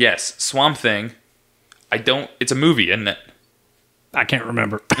that. Yes. Swamp Thing. It's a movie, isn't it? I can't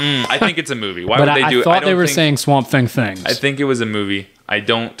remember. I think it's a movie. Why would they do it? I thought they were saying Swamp Thing things. I think it was a movie. I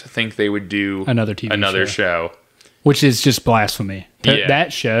don't think they would do another show. Which is just blasphemy. Yeah.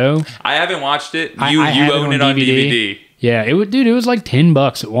 That show. I haven't watched it. You own it on DVD. Yeah, it was like $10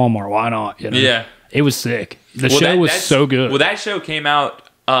 at Walmart. Why not? You know? Yeah. It was sick. The show was so good. Well, that show came out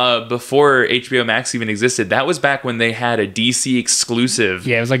before HBO Max even existed. That was back when they had a DC exclusive.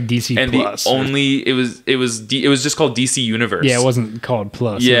 Yeah, it was like DC Plus. It was just called DC Universe. Yeah, it wasn't called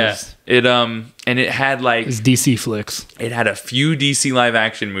Plus. Yeah. And it had like it's DC Flicks. It had a few DC live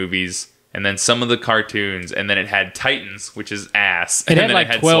action movies. And then some of the cartoons, and then it had Titans, which is ass. It had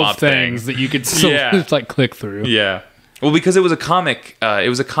like 12 things that you could like click through. Yeah. Well, because it was a comic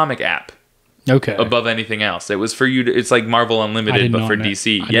app. Okay. Above anything else. It was for you to, it's like Marvel Unlimited, but for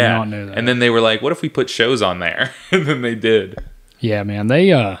DC. I did not know that. And then they were like, what if we put shows on there? And then they did. Yeah, man.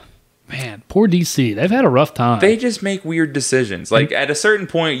 Poor DC. They've had a rough time. They just make weird decisions. Like, at a certain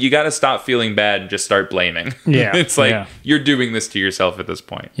point, you got to stop feeling bad and just start blaming. Yeah. It's like, you're doing this to yourself at this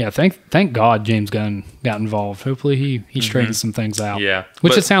point. Yeah, thank God James Gunn got involved. Hopefully he straightens some things out. Yeah.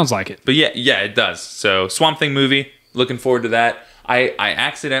 It sounds like it. But yeah, it does. So, Swamp Thing movie, looking forward to that. I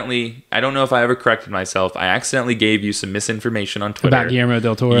accidentally, I don't know if I ever corrected myself, I accidentally gave you some misinformation on Twitter. About Guillermo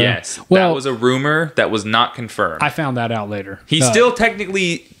del Toro? Yes. Well, that was a rumor that was not confirmed. I found that out later. He still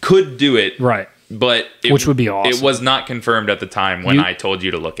technically could do it. Right. But which would be awesome. It was not confirmed at the time when I told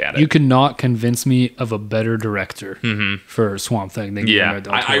you to look at it. You could not convince me of a better director for Swamp Thing than Guillermo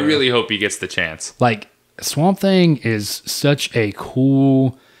del Toro. I really hope he gets the chance. Like, Swamp Thing is such a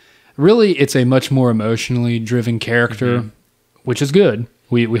cool... Really, it's a much more emotionally driven character, which is good.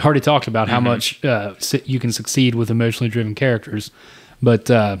 We already talked about how much you can succeed with emotionally driven characters. But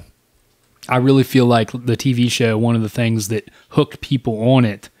I really feel like the TV show, one of the things that hooked people on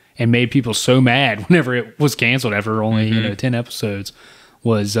it and made people so mad whenever it was canceled after only 10 episodes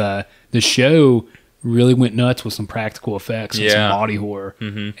was the show really went nuts with some practical effects and some body horror.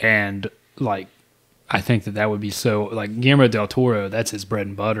 And like, I think that would be so, like, Guillermo del Toro, that's his bread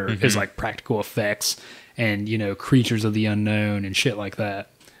and butter, is like practical effects and, creatures of the unknown and shit like that.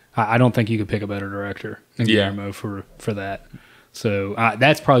 I don't think you could pick a better director than Guillermo for that. So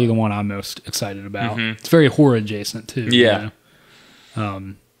that's probably the one I'm most excited about. It's very horror adjacent too. Yeah.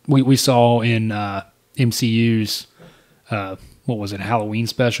 We saw in MCU's, what was it, Halloween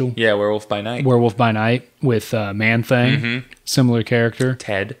special? Yeah, Werewolf by Night. Werewolf by Night with Man-Thing, similar character.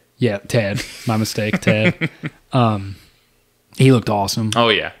 Ted. Yeah, Ted. My mistake, Ted. He looked awesome. Oh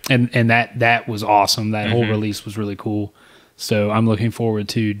yeah, and that was awesome. That whole release was really cool. So I'm looking forward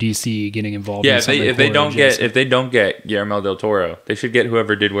to DC getting involved. Yeah, if they don't get Guillermo del Toro, they should get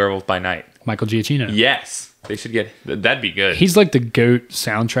whoever did Werewolf by Night. Michael Giacchino. Yes, They should get that'd be good. He's like the GOAT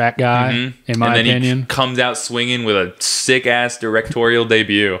soundtrack guy, in my opinion. He comes out swinging with a sick ass directorial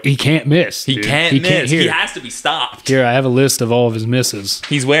debut. He can't miss. He can't miss. He has to be stopped. Here, I have a list of all of his misses.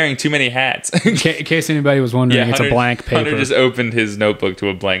 He's wearing too many hats. In case anybody was wondering, it's a blank paper. Hunter just opened his notebook to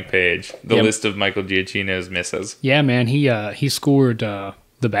a blank page. The list of Michael Giacchino's misses. Yeah, man. He scored the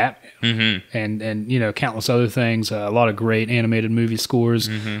Batman and countless other things. A lot of great animated movie scores,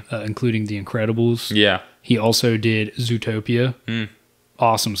 including The Incredibles. Yeah. He also did Zootopia.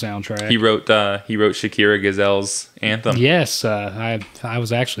 Awesome soundtrack. He wrote Shakira Gazelle's anthem. Yes, I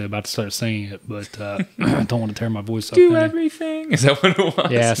was actually about to start singing it, but I don't want to tear my voice up. Do everything. Is that what it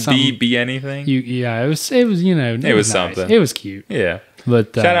was? Yeah, be anything. It was it was nice. Something. It was cute. Yeah.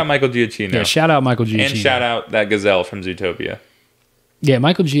 But shout out Michael Giacchino. Yeah, shout out Michael Giacchino. And shout out that gazelle from Zootopia. Yeah,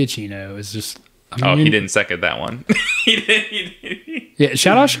 Michael Giacchino is just. He didn't second that one. He did. Yeah,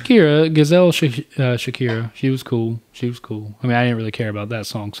 shout out Shakira, Gazelle Shakira. She was cool. I mean, I didn't really care about that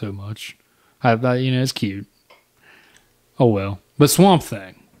song so much. It's cute. Oh well. But Swamp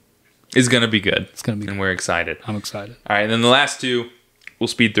Thing is gonna be good. It's gonna be, and we're excited. I'm excited. All right, and then the last two, we'll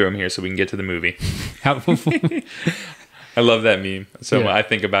speed through them here so we can get to the movie. I love that meme. So I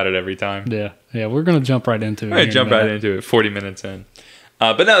think about it every time. Yeah, we're gonna jump right into it. All right, jump right into it. 40 minutes in.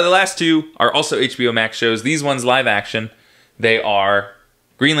 But no, the last two are also HBO Max shows. These ones live action. They are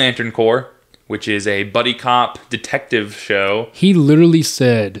Green Lantern Corps, which is a buddy cop detective show. He literally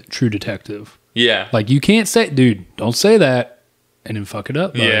said True Detective. Yeah. Like, you can't say, dude, don't say that and then fuck it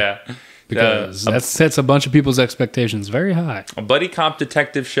up. Buddy. Yeah. Because that sets a bunch of people's expectations very high. A buddy cop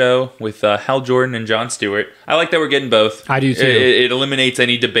detective show with Hal Jordan and Jon Stewart. I like that we're getting both. I do too. It eliminates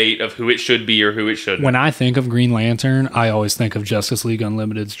any debate of who it should be or who it shouldn't. When I think of Green Lantern, I always think of Justice League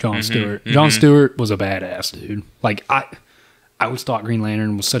Unlimited's Jon Stewart. Jon Stewart was a badass, dude. Like, I always thought Green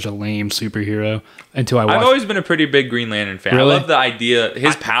Lantern was such a lame superhero until I watched. I've always been a pretty big Green Lantern fan. Really? I love the idea.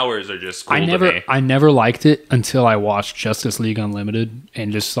 His powers are just cool to me. I never liked it until I watched Justice League Unlimited,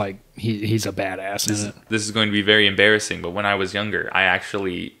 and just like he's a badass in it. This is going to be very embarrassing, but when I was younger, I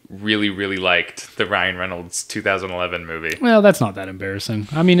actually really, really liked the Ryan Reynolds 2011 movie. Well, that's not that embarrassing.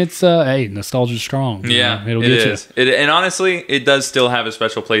 I mean, it's hey, nostalgia's strong. Yeah, it'll get you. And honestly, it does still have a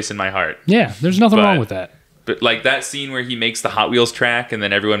special place in my heart. Yeah, there's nothing wrong with that. But like that scene where he makes the Hot Wheels track and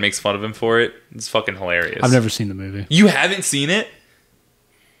then everyone makes fun of him for it, it's fucking hilarious. I've never seen the movie. You haven't seen it?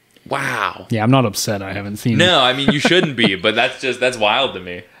 Wow. Yeah, I'm not upset I haven't seen it. No, I mean, you shouldn't be, but that's wild to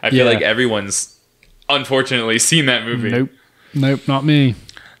me. I feel like everyone's unfortunately seen that movie. Nope, not me.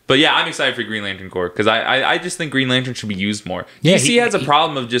 But yeah, I'm excited for Green Lantern Corps because I just think Green Lantern should be used more. Yeah, DC has a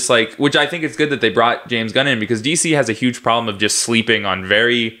problem of just like, which I think it's good that they brought James Gunn in because DC has a huge problem of just sleeping on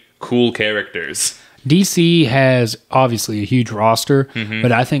very cool characters. DC has obviously a huge roster,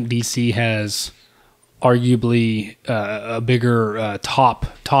 but I think DC has arguably a bigger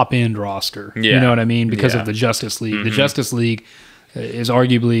top end roster. Yeah. You know what I mean? Because of the Justice League. The Justice League is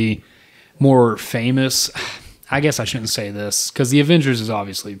arguably more famous. I guess I shouldn't say this because the Avengers is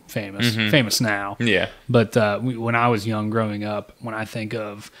obviously famous now. Yeah. But when I was young, growing up, when I think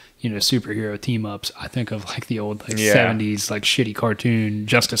of superhero team ups, I think of like the old 70s like shitty cartoon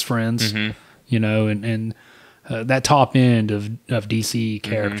Justice Friends. And that top end of DC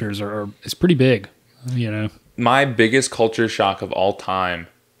characters is pretty big. My biggest culture shock of all time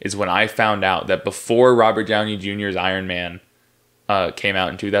is when I found out that before Robert Downey Jr.'s Iron Man came out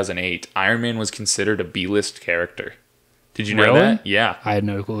in 2008, Iron Man was considered a B-list character. Did you know that? Yeah. I had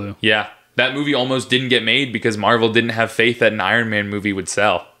no clue. Yeah. That movie almost didn't get made because Marvel didn't have faith that an Iron Man movie would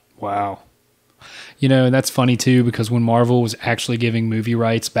sell. Wow. That's funny too, because when Marvel was actually giving movie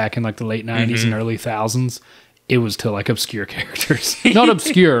rights back in like the late 90s and early thousands, it was to like obscure characters. Not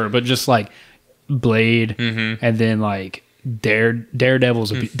obscure, but just like Blade, and then like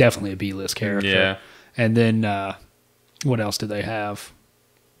Daredevil's definitely a B-list character. Yeah. And then what else did they have?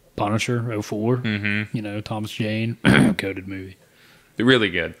 Punisher, 04. Thomas Jane, coded movie.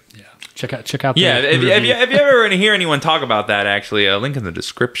 Really good. Yeah. Check out. Yeah. If you ever want to hear anyone talk about that, actually, a link in the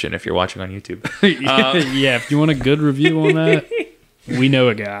description if you're watching on YouTube. Yeah. If you want a good review on that, we know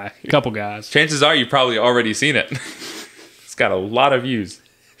a couple guys. Chances are you've probably already seen it. It's got a lot of views.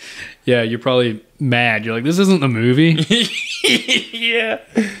 Yeah. You're probably mad. You're like, this isn't the movie. Yeah.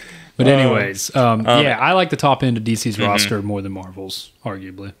 But anyways, I like the top end of DC's roster more than Marvel's,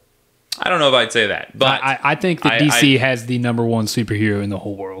 arguably. I don't know if I'd say that, but I think that DC has the number one superhero in the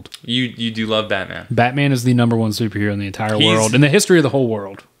whole world. You do love Batman. Batman is the number one superhero in the entire world, in the history of the whole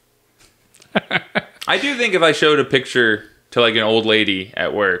world. I do think if I showed a picture to like an old lady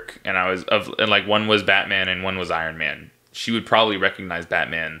at work, and like one was Batman and one was Iron Man, she would probably recognize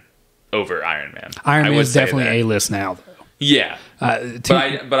Batman over Iron Man. Iron Man is definitely A-list now, though. Yeah.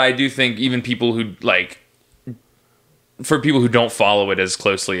 But I do think even people who, like, for people who don't follow it as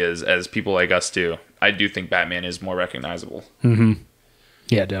closely as people like us do, I do think Batman is more recognizable. Mm-hmm.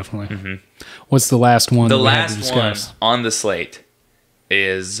 Yeah, definitely. Mm-hmm. What's the last one? The last one on the slate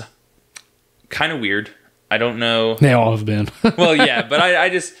is kind of weird. I don't know. They all have been. Well, yeah, but I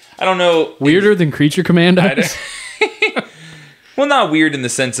don't know. Weirder than Creature Commandos? Well, not weird in the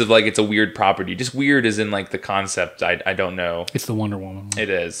sense of, like, it's a weird property. Just weird as in, like, the concept. I don't know. It's the Wonder Woman. It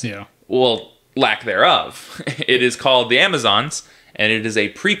is. Yeah. Well, lack thereof. It is called The Amazons, and it is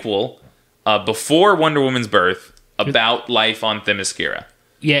a prequel before Wonder Woman's birth about life on Themyscira.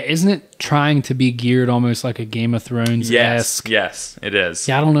 Yeah, isn't it trying to be geared almost like a Game of Thrones-esque? Yes, it is.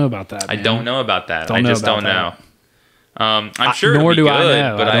 Yeah, I don't know about that, man. I don't know about that. I just don't know. I'm sure nor it'll be do good, I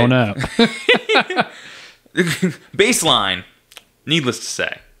know. but I don't know. Baseline, needless to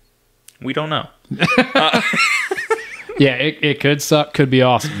say, we don't know. Yeah, it could suck, could be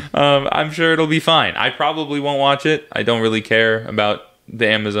awesome. I'm sure it'll be fine. I probably won't watch it. I don't really care about the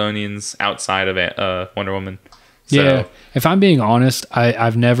Amazonians outside of Wonder Woman. So. Yeah, if I'm being honest,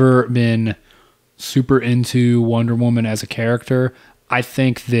 I've never been super into Wonder Woman as a character. I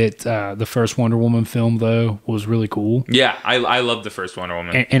think that the first Wonder Woman film, though, was really cool. Yeah, I love the first Wonder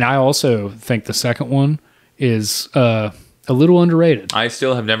Woman. And I also think the second one is a little underrated. I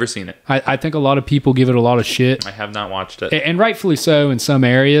still have never seen it. I think a lot of people give it a lot of shit. I have not watched it. And rightfully so in some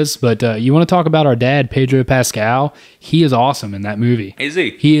areas. But you want to talk about our dad, Pedro Pascal? He is awesome in that movie. Is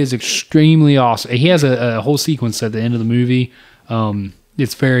he? He is extremely awesome. He has a whole sequence at the end of the movie.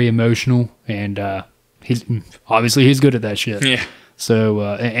 It's very emotional. And he's good at that shit. Yeah. So,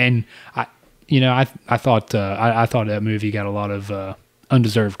 and I thought that movie got a lot of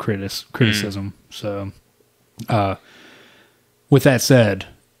undeserved criticism. So, with that said,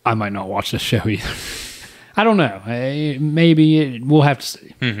 I might not watch this show either. I don't know. Maybe we'll have to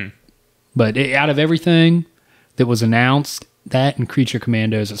see. Mm-hmm. But out of everything that was announced, that and Creature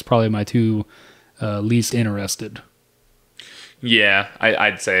Commandos is probably my two least interested. Yeah,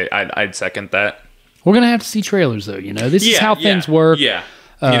 I'd say I'd second that. We're gonna have to see trailers, though. This is how things work. Yeah.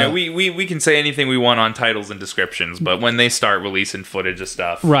 We can say anything we want on titles and descriptions, but when they start releasing footage of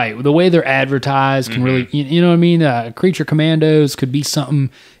stuff, right? The way they're advertised can really, you know what I mean. Creature Commandos could be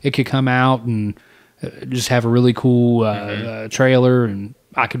something. It could come out and just have a really cool trailer, and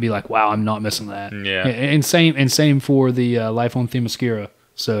I could be like, "Wow, I'm not missing that." Yeah. And same for the Life on Themyscira.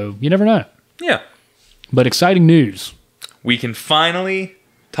 So you never know. Yeah. But exciting news. We can finally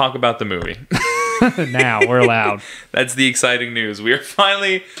talk about the movie. Now we're allowed. That's the exciting news. We are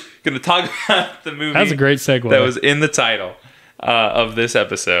finally going to talk about the movie. That's a great segue. That was in the title of this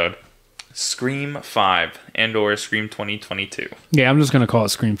episode. Scream 5 and/or Scream 2022. Yeah, I'm just going to call it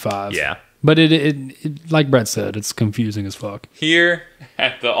Scream 5. Yeah. But it like Brett said, it's confusing as fuck. Here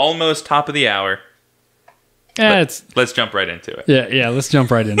at the almost top of the hour. Yeah, let's jump right into it. Yeah, let's jump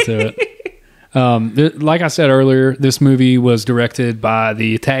right into it. Like I said earlier, this movie was directed by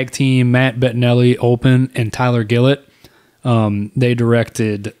the tag team Matt Bettinelli-Olpin and Tyler Gillett. They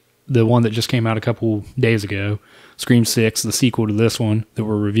directed the one that just came out a couple days ago, Scream 6, the sequel to this one that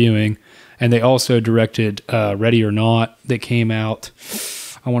we're reviewing. And they also directed Ready or Not that came out,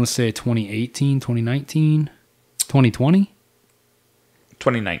 I want to say 2018, 2019, 2020?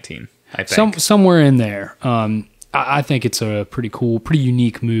 2019, I think. Somewhere in there. I think it's a pretty cool, pretty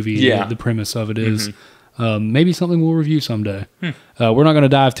unique movie. Yeah. The premise of it is maybe something we'll review someday. We're not going to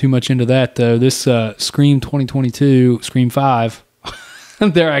dive too much into that, though. This Scream 2022, Scream 5.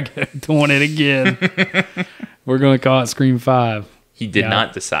 There I go, doing it again. We're going to call it Scream 5. He did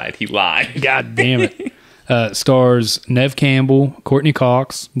not decide. He lied. God damn it. Stars Neve Campbell, Courtney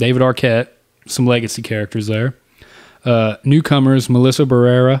Cox, David Arquette, some legacy characters there. Newcomers Melissa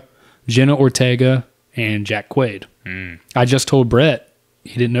Barrera, Jenna Ortega, and Jack Quaid. I just told Brett,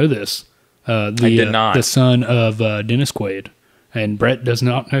 he didn't know this. I did not. The son of Dennis Quaid. And Brett does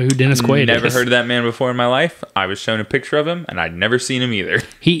not know who Dennis Quaid is. Never heard of that man before in my life. I was shown a picture of him, and I'd never seen him either.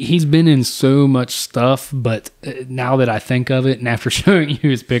 He's been in so much stuff, but now that I think of it, and after showing you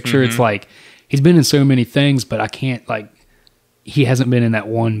his picture, it's like, he's been in so many things, but I can't, he hasn't been in that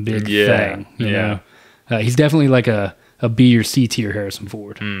one big thing. You know? He's definitely like a B or C tier Harrison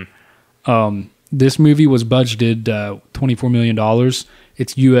Ford. This movie was budgeted $24 million.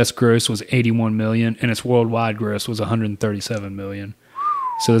 Its U.S. gross was $81 million, and its worldwide gross was $137 million.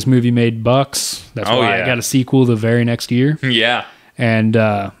 So this movie made bucks. That's why I got a sequel the very next year. Yeah. And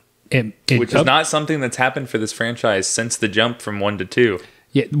which is not something that's happened for this franchise since the jump from 1 to 2.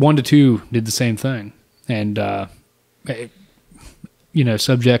 Yeah, 1 to 2 did the same thing. And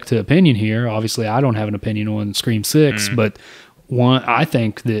subject to opinion here. Obviously, I don't have an opinion on Scream 6, but I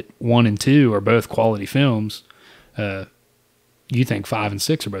think that 1 and 2 are both quality films. You think 5 and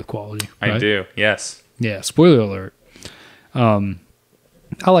 6 are both quality, right? I do, yes. Yeah, spoiler alert.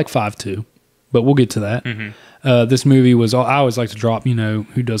 I like 5 too, but we'll get to that. This movie was, I always like to drop,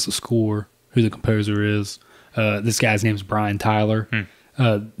 who does the score, who the composer is. This guy's name's Brian Tyler.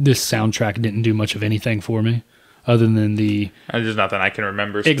 This soundtrack didn't do much of anything for me other than there's nothing I can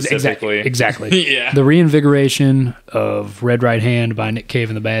remember specifically. Exactly. Yeah. The reinvigoration of Red Right Hand by Nick Cave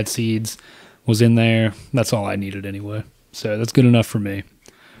and the Bad Seeds was in there. That's all I needed anyway. So that's good enough for me.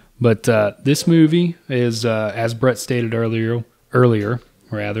 But this movie is, as Brett stated earlier,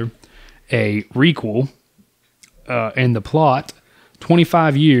 a requel. And the plot,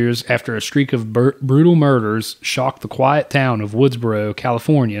 25 years after a streak of brutal murders shocked the quiet town of Woodsboro,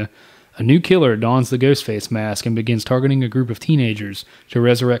 California, a new killer dons the Ghostface mask and begins targeting a group of teenagers to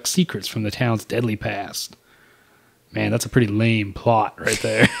resurrect secrets from the town's deadly past. Man, that's a pretty lame plot right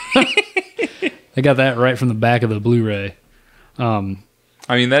there. They got that right from the back of the Blu-ray. I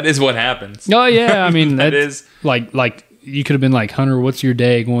mean, that is what happens. Oh, yeah. I mean, that is... Like, you could have been like, Hunter, what's your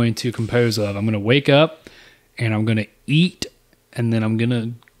day going to compose of? I'm going to wake up, and I'm going to eat, and then I'm going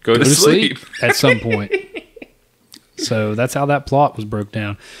to go to sleep at some point. So that's how that plot was broke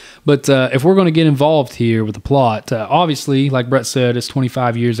down. But if we're going to get involved here with the plot, obviously, like Brett said, it's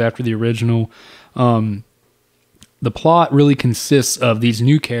 25 years after the original. The plot really consists of these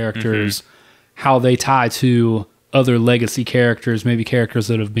new characters, how they tie to other legacy characters, maybe characters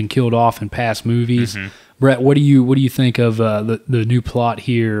that have been killed off in past movies. Brett, what do you think of the new plot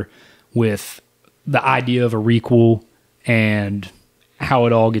here with the idea of a requel and how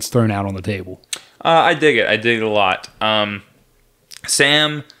it all gets thrown out on the table? I dig it. I dig it a lot.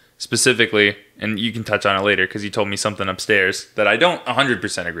 Sam specifically, and you can touch on it later because you told me something upstairs that I don't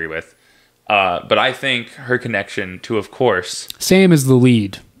 100% agree with. But I think her connection to, of course... Sam is the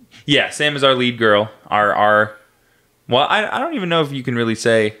lead. Yeah, Sam is our lead girl. Well, I don't even know if you can really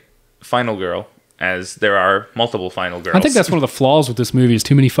say final girl, as there are multiple final girls. I think that's one of the flaws with this movie is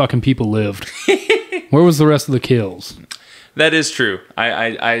too many fucking people lived. Where was the rest of the kills? That is true.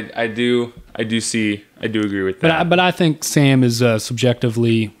 I do agree with that. But I think Sam is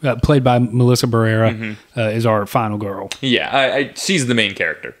subjectively played by Melissa Barrera is our final girl. Yeah, she's the main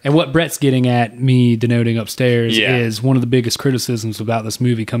character. And what Brett's getting at, me denoting upstairs, is one of the biggest criticisms about this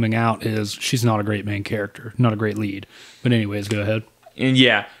movie coming out is she's not a great main character, not a great lead. But anyways, go ahead. And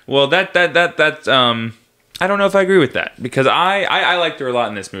yeah, well, that I don't know if I agree with that because I liked her a lot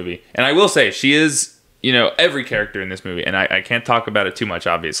in this movie, and I will say she is. Every character in this movie, and I can't talk about it too much,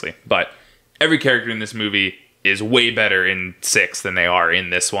 obviously, but every character in this movie is way better in 6 than they are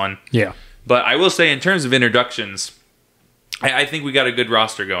in this one. Yeah. But I will say, in terms of introductions, I think we got a good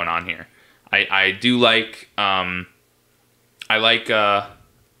roster going on here. I do like,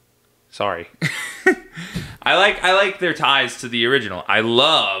 sorry. I like their ties to the original. I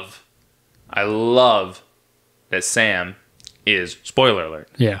love that Sam is, spoiler alert.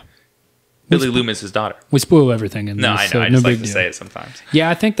 Yeah. Billy Loomis's daughter. We spoil everything in this. No, I know. So I just like to say it sometimes. Yeah,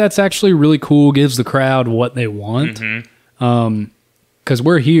 I think that's actually really cool. Gives the crowd what they want. Because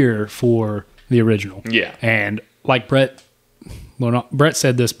we're here for the original. Yeah. And like Brett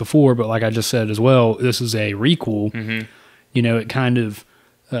said this before, but like I just said as well, this is a requel. It kind of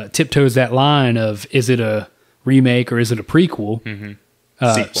tiptoes that line of, is it a remake or is it a prequel?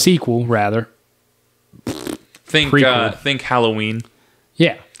 Sequel, rather. Think Halloween.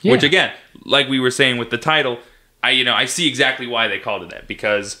 Yeah. Yeah. Which again, like we were saying with the title, I see exactly why they called it that,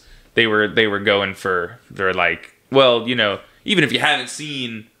 because they were going for, they're like, well, even if you haven't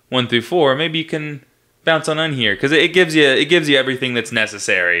seen 1 through 4, maybe you can bounce on here because it gives you everything that's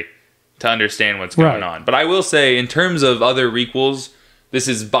necessary to understand what's going on. But I will say, in terms of other requels, this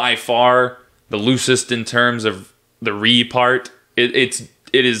is by far the loosest in terms of the part. It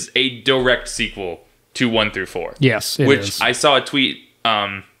is a direct sequel to 1 through 4. Yes, it is. I saw a tweet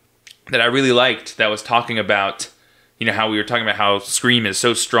that I really liked that was talking about, how we were talking about how Scream is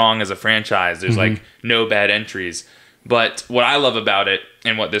so strong as a franchise. There's like no bad entries. But what I love about it,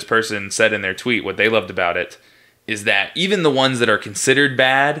 and what this person said in their tweet, what they loved about it, is that even the ones that are considered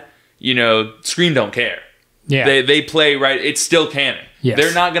bad, Scream don't care. Yeah. They play right. It's still canon. Yes.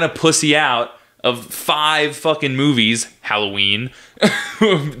 They're not going to pussy out of 5 fucking movies, Halloween,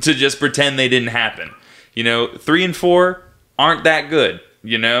 to just pretend they didn't happen. 3 and 4 aren't that good,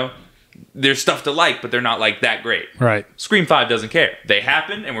 There's stuff to like, but they're not like that great. Right. Scream 5 doesn't care. They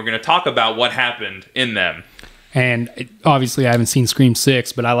happen, and we're going to talk about what happened in them. And obviously I haven't seen Scream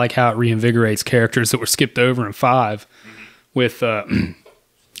 6, but I like how it reinvigorates characters that were skipped over in 5. with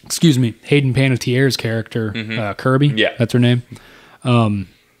excuse me, Hayden Panettiere's character, Kirby. Yeah. That's her name.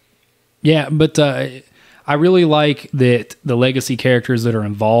 Yeah, but I really like that the legacy characters that are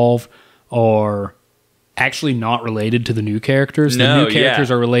involved are actually not related to the new characters. The new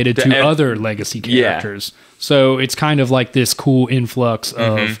characters are related to other legacy characters. So it's kind of like this cool influx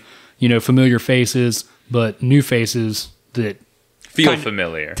of, familiar faces, but new faces that feel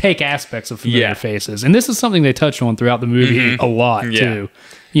familiar. Take aspects of familiar faces. And this is something they touch on throughout the movie a lot, too.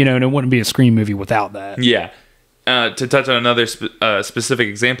 And it wouldn't be a Scream movie without that. Yeah. To touch on another specific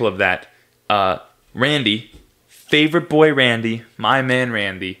example of that, Randy, favorite boy Randy, my man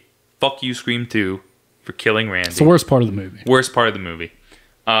Randy, fuck you Scream 2 for killing Randy. It's the worst part of the movie. Worst part of the movie.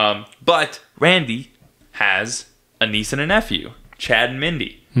 But Randy has a niece and a nephew, Chad and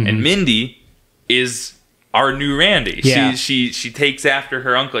Mindy. And Mindy is our new Randy. Yeah. She takes after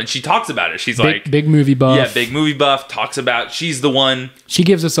her uncle, and she talks about it. She's big movie buff. Yeah, big movie buff. Talks about she's the one. She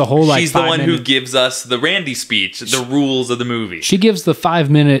gives us a whole She's the one who gives us the Randy speech, the rules of the movie. She gives the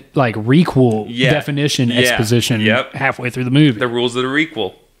 5-minute requel definition exposition halfway through the movie. The rules of the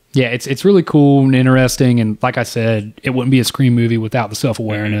requel. Yeah, it's really cool and interesting, and like I said, it wouldn't be a Scream movie without the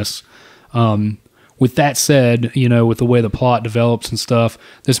self-awareness. With that said, with the way the plot develops and stuff,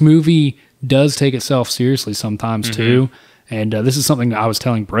 this movie does take itself seriously sometimes too. And this is something I was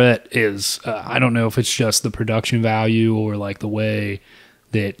telling Brett is I don't know if it's just the production value or the way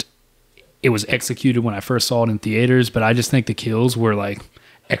that it was executed when I first saw it in theaters, but I just think the kills were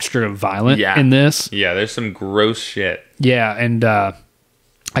extra violent in this. Yeah, there's some gross shit. Yeah, and I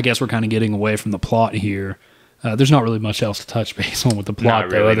guess we're kind of getting away from the plot here. There's not really much else to touch base on with the plot.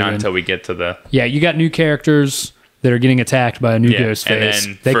 Not really, not until we get to the... Yeah, you got new characters that are getting attacked by a new ghost face.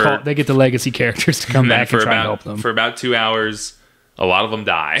 They get the legacy characters to come back and try and help them. For about 2 hours, a lot of them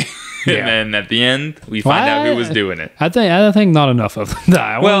die. And then at the end, we find out who was doing it. I think not enough of them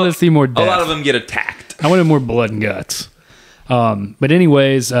die. I wanted to see more death. A lot of them get attacked. I wanted more blood and guts. But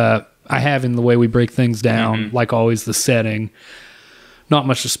anyways, I have in the way we break things down, like always, the setting. Not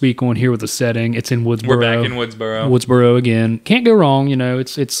much to speak on here with the setting. It's in Woodsboro. We're back in Woodsboro. Woodsboro again. Can't go wrong.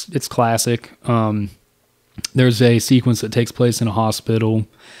 It's classic. There's a sequence that takes place in a hospital,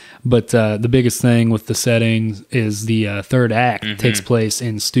 but the biggest thing with the setting is the third act takes place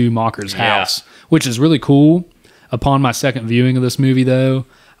in Stu Macher's house, which is really cool. Upon my second viewing of this movie, though,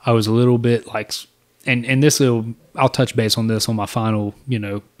 I was a little bit and I'll touch base on this on my final,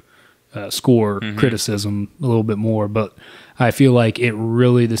 score criticism a little bit more, but I feel like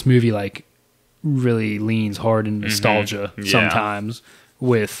this movie really leans hard in nostalgia sometimes,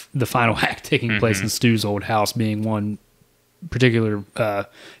 with the final act taking place in Stu's old house being one particular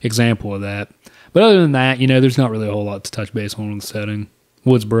example of that. But other than that, there's not really a whole lot to touch base on the setting.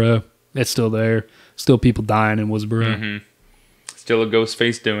 Woodsboro, it's still there. Still people dying in Woodsboro. Still a ghost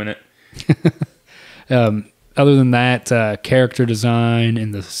face doing it. Other than that, character design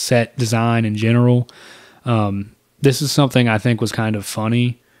and the set design in general, this is something I think was kind of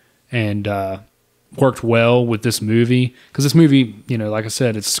funny and worked well with this movie. Because this movie, like I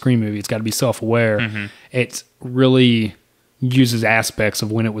said, it's a Scream movie. It's got to be self-aware. It really uses aspects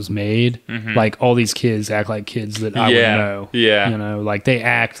of when it was made. All these kids act like kids that I would know. Yeah. They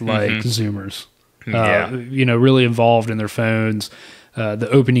act like Zoomers. Really involved in their phones. The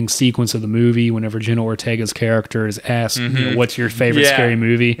opening sequence of the movie, whenever Jenna Ortega's character is asked, what's your favorite scary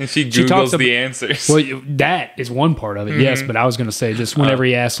movie? And she Googles the answers. Well, that is one part of it, yes, but I was going to say, just whenever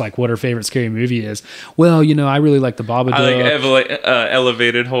he asks, what her favorite scary movie is, well, I really like the Babadook. I like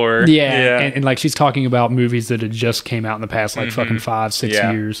elevated horror. Yeah. And she's talking about movies that had just came out in the past, fucking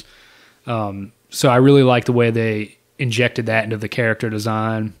 5-6 years. So I really like the way they injected that into the character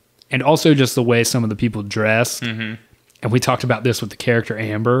design, and also just the way some of the people dressed. And we talked about this with the character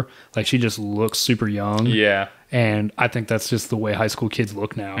Amber. She just looks super young. Yeah. And I think that's just the way high school kids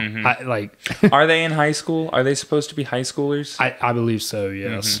look now. Are they in high school? Are they supposed to be high schoolers? I believe so,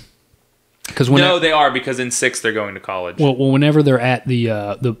 yes. No, they are, because in 6th they're going to college. Well, whenever they're at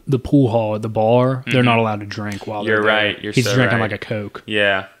the pool hall at the bar, they're not allowed to drink while they're there. You're right. He's drinking a Coke.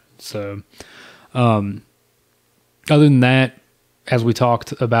 Yeah. So, other than that, as we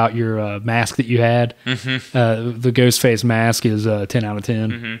talked about your mask that you had, the ghost face mask is 10 out of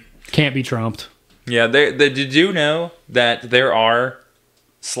 10. Can't be trumped. Yeah, did you know that there are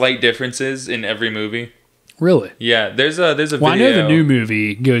slight differences in every movie? Really? Yeah, there's a video. Well, I know the new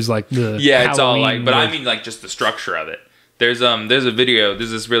movie goes the it's all but I mean just the structure of it. There's a video.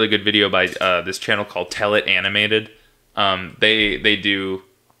 There's this really good video by this channel called Tell It Animated. They do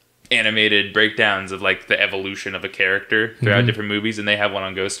animated breakdowns of the evolution of a character throughout different movies, and they have one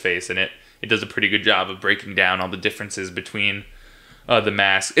on Ghostface, and it does a pretty good job of breaking down all the differences between the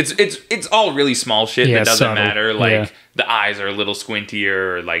mask. It's all really small shit that doesn't subtle. Matter. Like the eyes are a little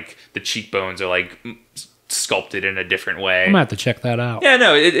squintier, or like the cheekbones are like sculpted in a different way. I'm gonna have to check that out. Yeah,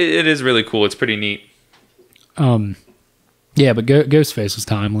 no, it is really cool. It's pretty neat. Yeah, but Ghostface is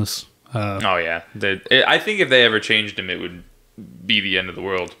timeless. Oh yeah, I think if they ever changed him, it would be the end of the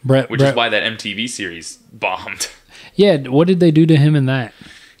world. Which is why that MTV series bombed. Yeah, what did they do to him in that?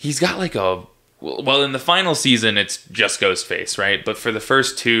 He's got like well, in the final season, it's just Ghostface, right? But for the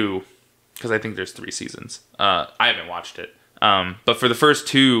first two, because I think there's 3 seasons, I haven't watched it. But for the first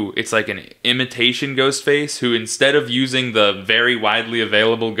 2, it's like an imitation Ghostface who, instead of using the very widely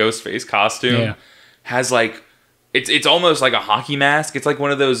available Ghostface costume, has like it's almost like a hockey mask. It's like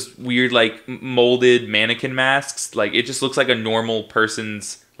one of those weird like molded mannequin masks. Like it just looks like a normal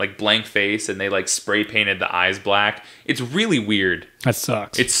person's like blank face, and they like spray painted the eyes black. It's really weird. That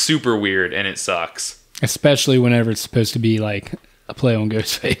sucks. It's super weird, and it sucks. Especially whenever it's supposed to be like a play on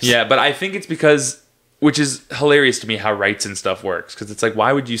Ghostface. Yeah, but I think it's because, which is hilarious to me, how rights and stuff works. Because it's like,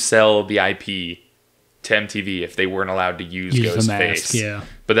 why would you sell the IP to MTV if they weren't allowed to use Ghostface? Yeah.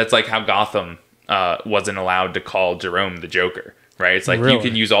 But that's like how Gotham wasn't allowed to call Jerome the Joker, right? It's like, you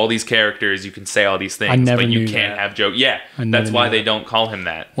can use all these characters, you can say all these things, but you can't have Joker. Yeah, that's why they don't call him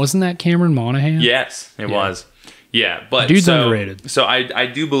that. Wasn't that Cameron Monaghan? Yes, it was. Yeah, but dude's underrated. So I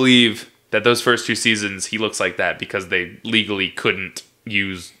do believe that those first 2 seasons he looks like that because they legally couldn't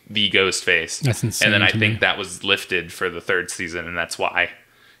use the Ghostface. That's insane. And then I think that was lifted for the 3rd season, and that's why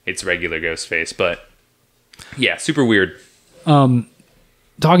it's regular Ghostface. But yeah, super weird.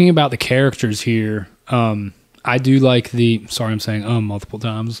 Talking about the characters here, I do like sorry, I'm saying multiple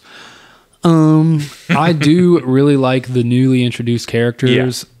times. I do really like the newly introduced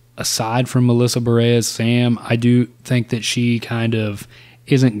characters. Aside from Melissa Berea's Sam, I do think that she kind of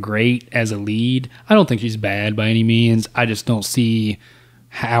isn't great as a lead. I don't think she's bad by any means. I just don't see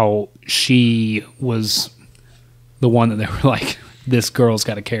how she was the one that they were like, this girl's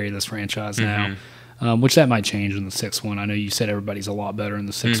got to carry this franchise now. Which that might change in the 6th one. I know you said everybody's a lot better in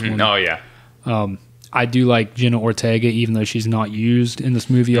the 6th one. Oh, yeah. I do like Jenna Ortega, even though she's not used in this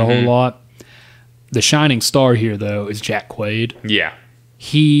movie a whole lot. The shining star here, though, is Jack Quaid. Yeah.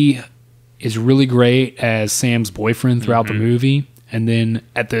 He is really great as Sam's boyfriend throughout the movie. And then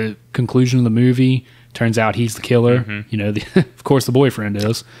at the conclusion of the movie, turns out he's the killer. You know, of course the boyfriend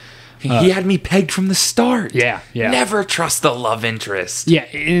is. He had me pegged from the start. Yeah. Never trust the love interest. Yeah,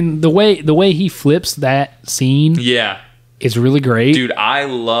 and the way he flips that scene is really great. Dude, I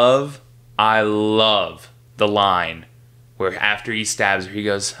love the line where after he stabs her, he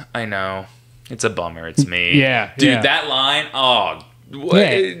goes, I know, it's a bummer, it's me. Dude, that line,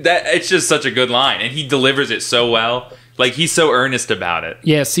 it's just such a good line, and he delivers it so well. Like, he's so earnest about it.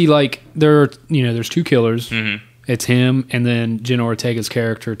 Yeah, see, like, there's 2 killers. It's him, and then Jenna Ortega's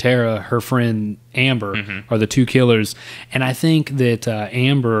character, Tara, her friend Amber, are the 2 killers. And I think that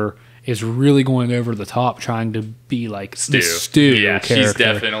Amber is really going over the top, trying to be like the Stu character. She's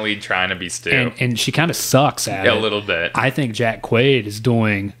definitely trying to be Stu. And she kind of sucks at it. A little bit. I think Jack Quaid is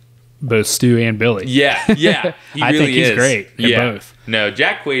doing both Stu and Billy. Yeah. He really I think he's great in both. No,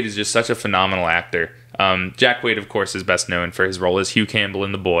 Jack Quaid is just such a phenomenal actor. Jack Quaid, of course, is best known for his role as Hugh Campbell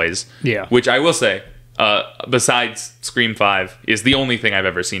in The Boys. Yeah. Which I will say, besides Scream 5, is the only thing I've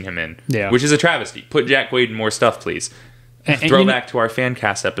ever seen him in. Yeah. Which is a travesty. Put Jack Quaid in more stuff, please. Throwback to our fan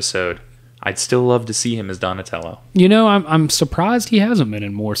cast episode. I'd still love to see him as Donatello. You know, I'm surprised he hasn't been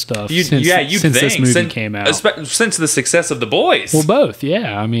in more stuff since this movie came out. Since the success of The Boys. Well, both,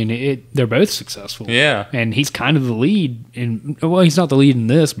 yeah. I mean, they're both successful. Yeah. And he's kind of the lead he's not the lead in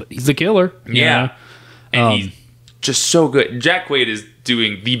this, but he's the killer. Yeah. Know? And he's just so good. Jack Quaid is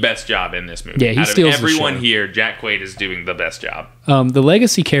doing the best job in this movie. Yeah, he steals everyone the show. Here, Jack Quaid is doing the best job. The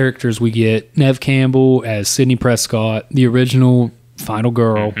legacy characters we get, Neve Campbell as Sidney Prescott, the original final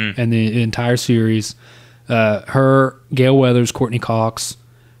girl, and the entire series. Her, Gail Weathers, Courtney Cox,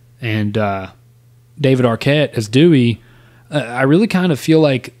 and David Arquette as Dewey. I really kind of feel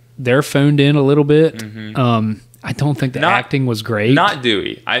like they're phoned in a little bit. I don't think the acting was great. Not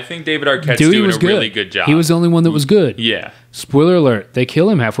Dewey. I think David Arquette's doing a really good job. He was the only one that was good. Yeah. Spoiler alert, they kill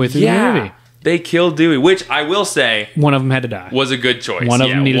him halfway through the movie. They killed Dewey, which I will say... One of them had to die. Was a good choice. One of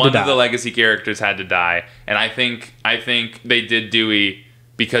them needed to die. One of the legacy characters had to die. And I think they did Dewey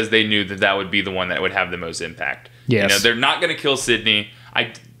because they knew that would be the one that would have the most impact. Yes. You know, they're not going to kill Sidney.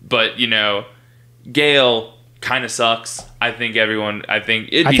 But, you know, Gail kind of sucks. I think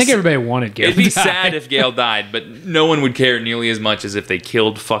everybody wanted Gale. It'd be sad if Gale died, but no one would care nearly as much as if they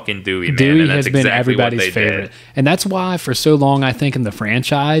killed fucking Dewey. Man. Dewey and that's has been everybody's favorite, and that's why for so long I think in the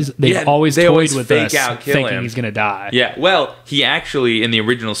franchise they've always toyed with us thinking he's gonna die. Yeah, well, he actually in the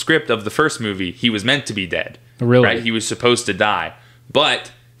original script of the first movie he was meant to be dead. Really, right? He was supposed to die,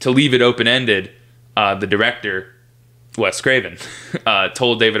 but to leave it open ended, the director Wes Craven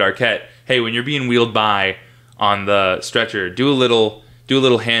told David Arquette, "Hey, when you're being wheeled by on the stretcher, do a little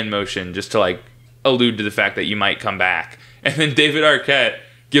hand motion just to like allude to the fact that you might come back." And then David Arquette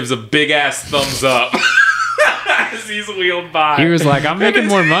gives a big ass thumbs up as he's wheeled by. He was like, "I'm making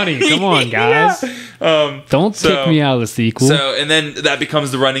more money. Come on, guys. Don't kick me out of the sequel." So, and then that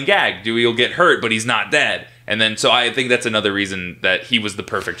becomes the running gag. Dewey will get hurt, but he's not dead. And then, so I think that's another reason that he was the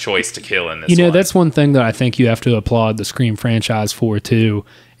perfect choice to kill in this. That's one thing that I think you have to applaud the Scream franchise for too.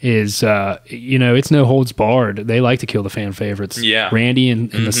 Is it's no holds barred. They like to kill the fan favorites. Yeah, Randy in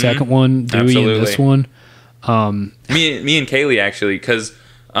the second one, Dewey Absolutely. in this one. Me and Kaylee actually, because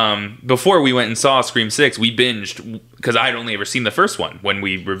before we went and saw Scream 6, we binged because I had only ever seen the first one when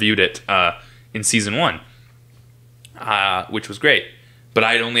we reviewed it in season 1, which was great. But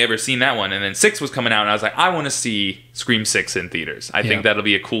I had only ever seen that one, and then 6 was coming out, and I was like, I want to see Scream 6 in theaters. I think that'll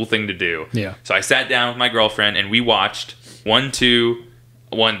be a cool thing to do. Yeah. So I sat down with my girlfriend, and we watched 1, 2.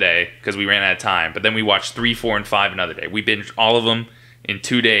 One day because we ran out of time, but then we watched 3, 4, and 5 another day. We binged all of them in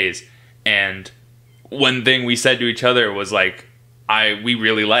 2 days, and one thing we said to each other was like, we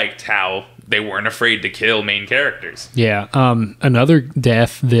really liked how they weren't afraid to kill main characters. Yeah. Another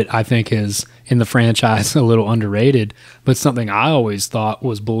death that I think is in the franchise a little underrated, but something I always thought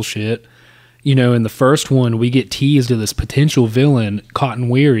was bullshit. In the first one, we get teased to this potential villain, Cotton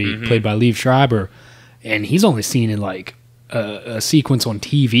Weary, played by Liev Schreiber, and he's only seen in like a sequence on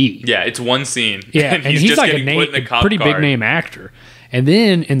TV. Yeah, it's one scene. Yeah, and he's like a pretty big name actor. And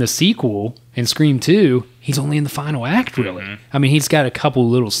then in the sequel, in Scream 2, he's only in the final act, really. I mean, he's got a couple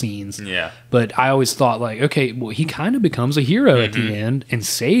little scenes. Yeah. But I always thought, like, okay, well, he kind of becomes a hero at the end and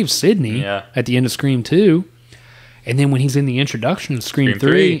saves Sydney at the end of Scream 2. And then when he's in the introduction of Scream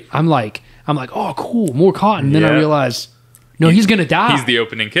 3, I'm like, oh, cool, more Cotton. And then I realize, no, he's going to die. He's the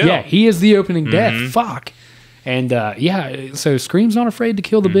opening kill. Yeah, he is the opening death. Fuck. And so Scream's not afraid to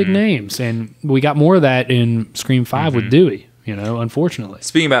kill the big names, and we got more of that in Scream 5 with Dewey. Unfortunately.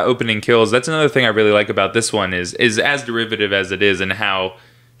 Speaking about opening kills, that's another thing I really like about this one is as derivative as it is, and how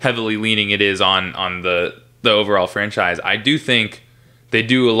heavily leaning it is on the overall franchise. I do think they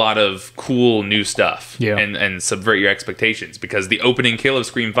do a lot of cool new stuff, and subvert your expectations, because the opening kill of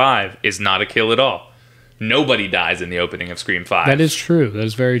Scream 5 is not a kill at all. Nobody dies in the opening of Scream 5. That is true. That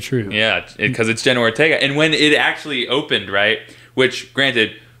is very true. Yeah, because it's Jenna Ortega. And when it actually opened, right, which,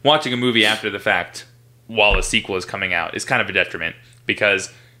 granted, watching a movie after the fact while a sequel is coming out is kind of a detriment,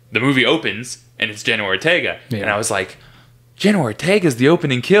 because the movie opens and it's Jenna Ortega. Yeah. And I was like, Jenna Ortega's the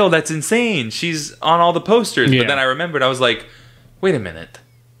opening kill? That's insane. She's on all the posters. Yeah. But then I remembered, I was like, wait a minute.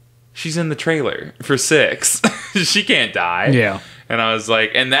 She's in the trailer for 6. She can't die. Yeah. And I was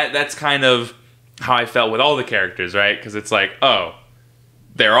like, and that's kind of how I felt with all the characters, right? Because it's like, oh,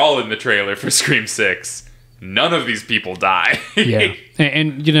 they're all in the trailer for Scream 6. None of these people die. Yeah.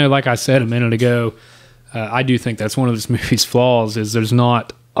 And, like I said a minute ago, I do think that's one of this movie's flaws, is there's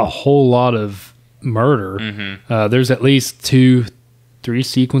not a whole lot of murder. There's at least 2-3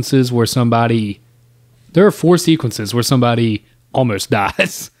 sequences where there are 4 sequences where somebody almost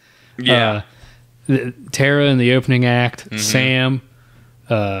dies. Yeah. Tara in the opening act, Sam,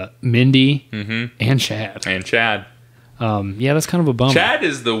 Mindy, and Chad. That's kind of a bummer. Chad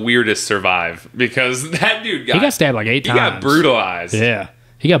is the weirdest survive, because that dude got stabbed like 8 times. He got brutalized. Yeah.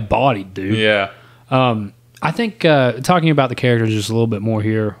 He got bodied, dude. Yeah. I think talking about the characters just a little bit more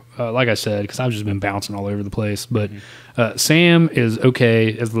here, like I said, because I've just been bouncing all over the place, but Sam is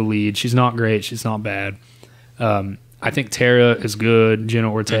okay as the lead. She's not great. She's not bad. I think Tara is good,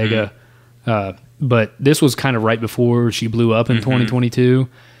 Jenna Ortega. But this was kind of right before she blew up in 2022,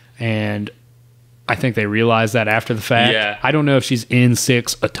 and I think they realized that after the fact. Yeah. I don't know if she's in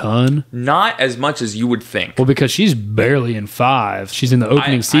 6 a ton. Not as much as you would think. Well, because she's barely in 5. She's in the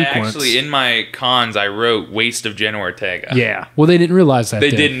opening sequence. I actually, in my cons, I wrote Waste of Jenna Ortega. Yeah. Well, they didn't realize that.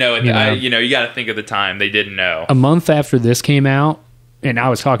 They didn't know it. You got to think of the time. They didn't know. A month after this came out, and I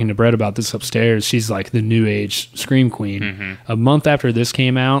was talking to Brett about this upstairs, she's like the new age Scream Queen. A month after this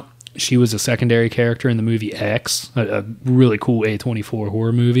came out, she was a secondary character in the movie X, a really cool A24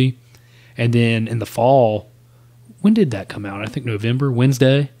 horror movie. And then in the fall, when did that come out? I think November,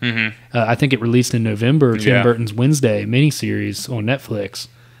 Wednesday. I think it released in November, Tim Burton's Wednesday miniseries on Netflix.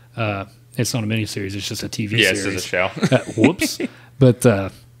 It's not a miniseries. It's just a TV series. It's just a show. Whoops. But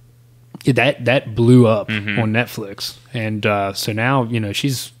that blew up on Netflix. And so now,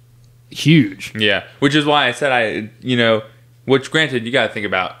 she's huge. Yeah, which is why I said which granted, you got to think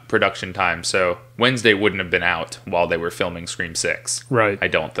about production time. So Wednesday wouldn't have been out while they were filming Scream 6. Right. I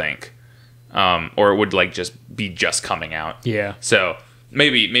don't think. Or it would just coming out. Yeah. So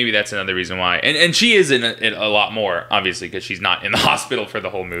maybe that's another reason why. And she is in it a lot more, obviously, because she's not in the hospital for the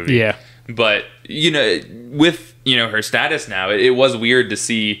whole movie. Yeah. But, with, her status now, it was weird to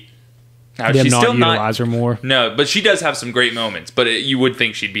see how she's still not utilize her more. No, but she does have some great moments. But you would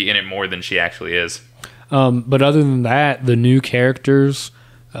think she'd be in it more than she actually is. But other than that, the new characters,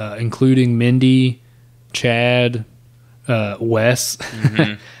 including Mindy, Chad, Wes,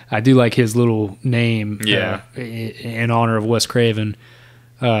 I do like his little name in honor of Wes Craven.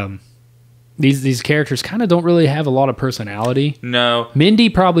 These characters kind of don't really have a lot of personality. No. Mindy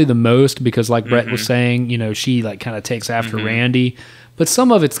probably the most because, like Brett was saying, she like kind of takes after Randy. But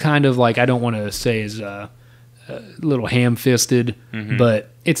some of it's kind of like, I don't want to say is a little ham-fisted, but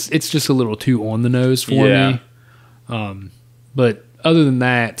it's just a little too on the nose for me. But other than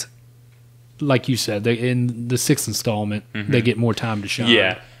that, like you said, in the 6th installment, they get more time to shine.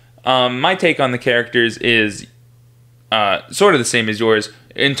 Yeah. My take on the characters is sort of the same as yours.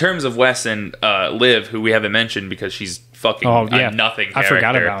 In terms of Wes and Liv, who we haven't mentioned because she's fucking a nothing character. I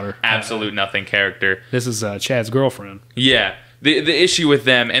forgot about her. Absolute nothing character. This is Chad's girlfriend. Yeah. The issue with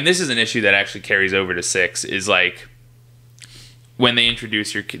them, and this is an issue that actually carries over to 6, is like when they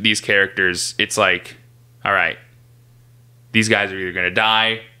introduce these characters, it's like, all right, these guys are either going to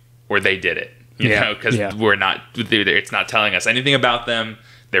die or they did it. You know, because it's not telling us anything about them.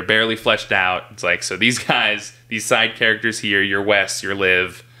 They're barely fleshed out. It's like, so these guys, these side characters here, you're Wes, you're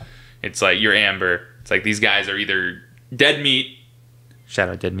Liv, it's like you're Amber. It's like these guys are either dead meat, shout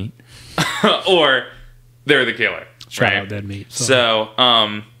out dead meat, or they're the killer. Shout out dead meat. So,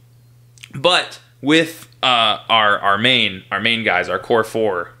 but with our main guys, our core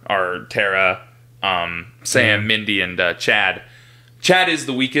 4, our Tara, Sam, Mindy, and Chad. Chad is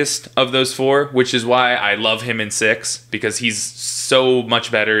the weakest of those 4, which is why I love him in 6, because he's so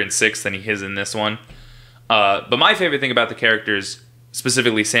much better in 6 than he is in this one. But my favorite thing about the characters,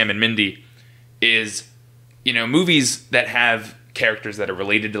 specifically Sam and Mindy, is, movies that have characters that are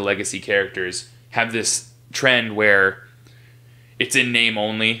related to legacy characters have this trend where it's in name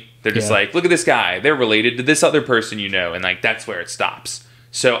only. They're just like, look at this guy. They're related to this other person, and like that's where it stops.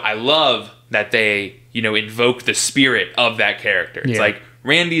 So I love that they, invoke the spirit of that character. It's like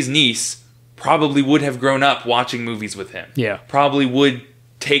Randy's niece probably would have grown up watching movies with him. Yeah. Probably would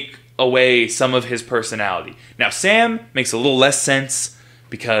take away some of his personality. Now, Sam makes a little less sense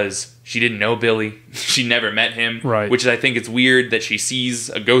because she didn't know Billy. She never met him. Right. Which I think it's weird that she sees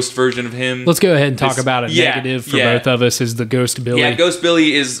a ghost version of him. Let's go ahead and talk about a negative for both of us is the Ghost Billy. Yeah, Ghost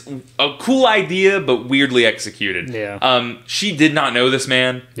Billy is a cool idea, but weirdly executed. Yeah. She did not know this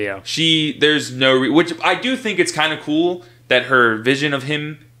man. Yeah. There's no... which I do think it's kind of cool that her vision of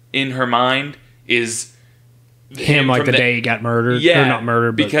him in her mind is... him like the day he got murdered. Yeah. Or not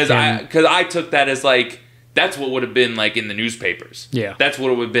murdered, but because I took that as like... that's what would have been like in the newspapers. Yeah. That's what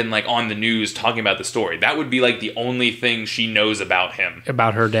it would have been like on the news talking about the story. That would be like the only thing she knows about him.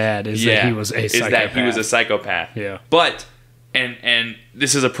 About her dad is that he was a psychopath. Is that he was a psychopath. Yeah. But, and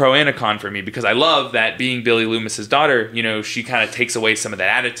this is a pro and a con for me because I love that being Billy Loomis's daughter, she kind of takes away some of that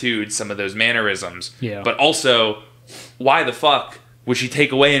attitude, some of those mannerisms. Yeah. But also, why the fuck would she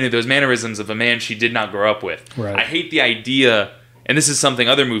take away any of those mannerisms of a man she did not grow up with? Right. I hate the idea, and this is something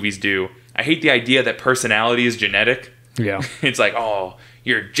other movies do, I hate the idea that personality is genetic. Yeah. It's like, oh,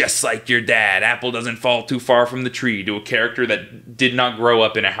 you're just like your dad. Apple doesn't fall too far from the tree, to a character that did not grow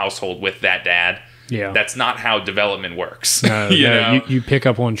up in a household with that dad. Yeah. That's not how development works. You pick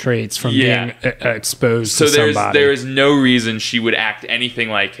up on traits from being exposed to somebody. So there is no reason she would act anything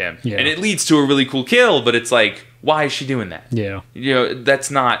like him. Yeah. And it leads to a really cool kill, but it's like, why is she doing that? Yeah.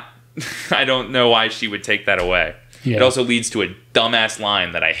 That's not... I don't know why she would take that away. Yeah. It also leads to a dumbass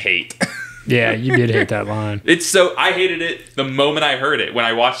line that I hate. Yeah, you did hate that line. I hated it the moment I heard it when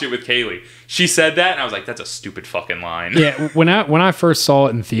I watched it with Kaylee. She said that, and I was like, "That's a stupid fucking line." Yeah, when I first saw it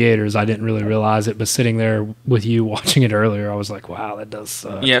in theaters, I didn't really realize it, but sitting there with you watching it earlier, I was like, "Wow, that does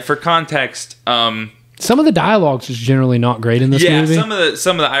suck." Yeah, for context, some of the dialogue's just generally not great in this movie. Yeah,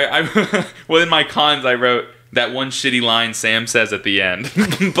 some of the I well, in my cons I wrote that one shitty line Sam says at the end,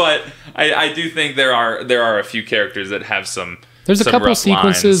 but I do think there are a few characters that have some. There's a some couple rough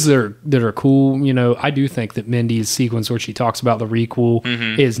sequences lines. that are cool. You know, I do think that Mindy's sequence where she talks about the requule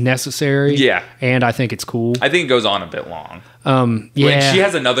is necessary. Yeah. And I think it's cool. I think it goes on a bit long. Yeah. Like, she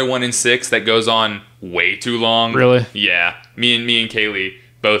has another one in 6 that goes on way too long. Really? Yeah. Me and Kaylee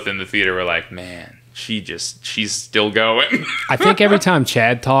both in the theater were like, man, she's still going. I think every time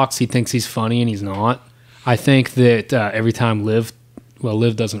Chad talks, he thinks he's funny and he's not. I think that every time Liv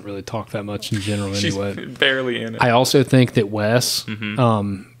doesn't really talk that much in general anyway. She's barely in it. I also think that Wes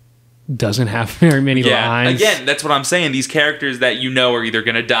doesn't have very many lines. Again, that's what I'm saying. These characters that you know are either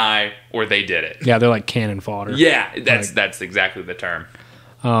going to die or they did it. Yeah, they're like cannon fodder. Yeah, that's exactly the term.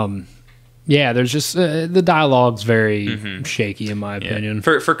 Yeah, there's just the dialogue's very shaky in my opinion.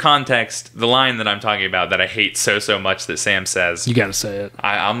 For context, the line that I'm talking about that I hate so much that Sam says, You got to say it.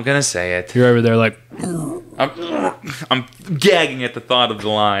 I'm gonna say it. You're over there like, I'm gagging at the thought of the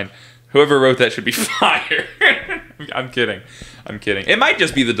line. Whoever wrote that should be fired. I'm kidding. It might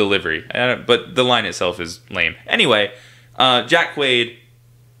just be the delivery, but the line itself is lame. Anyway, Jack Quaid,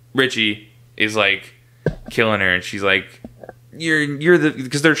 Richie is like killing her, and she's like, "You're the,"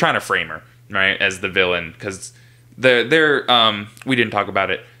 because they're trying to frame her, right, as the villain, because they're we didn't talk about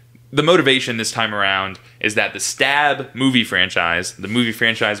it. The motivation this time around is that the Stab movie franchise, the movie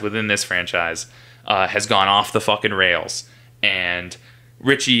franchise within this franchise, has gone off the fucking rails, and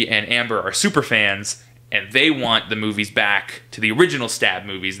Richie and Amber are super fans, and they want the movies back to the original Stab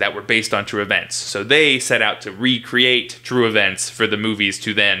movies that were based on true events. So they set out to recreate true events for the movies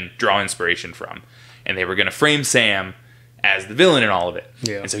to then draw inspiration from, and they were going to frame Sam as the villain in all of it.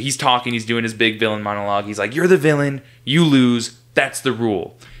 Yeah. And so he's talking, he's doing his big villain monologue. He's like, "You're the villain, you lose, that's the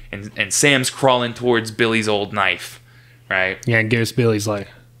rule." And Sam's crawling towards Billy's old knife, right? yeah, and Ghost Billy's like,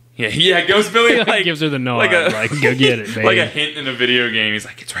 Yeah, Ghost Billy like gives her the nod, like go get it, baby. like a hint in a video game. He's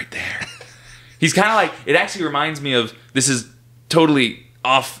like, "It's right there." He's kind of like, it actually reminds me of, this is totally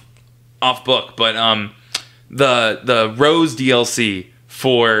off book, but the Rose DLC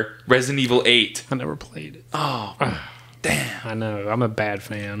for Resident Evil 8. I never played it. Oh, damn. I know. I'm a bad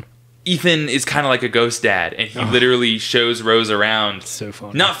fan. Ethan is kind of like a ghost dad, and he literally shows Rose around. So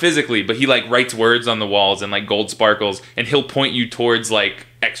funny. Not physically, but he like writes words on the walls and like gold sparkles, and he'll point you towards like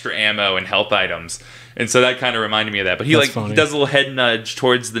extra ammo and health items. And so that kind of reminded me of that. But he That's like funny. he does a little head nudge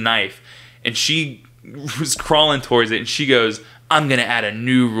towards the knife, and she was crawling towards it, and she goes, "I'm gonna add a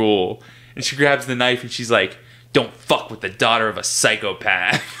new rule." And she grabs the knife, and she's like, "Don't fuck with the daughter of a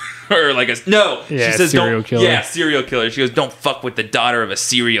psychopath." Or like she says, serial killer. Yeah, serial killer. She goes, "Don't fuck with the daughter of a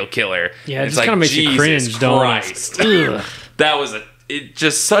serial killer." Yeah, it it's just kind of makes you cringe, Christ. don't it? That was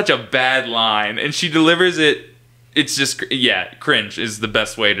just such a bad line, and she delivers it. It's just, cringe is the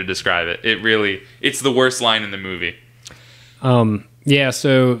best way to describe it. It's the worst line in the movie. Yeah,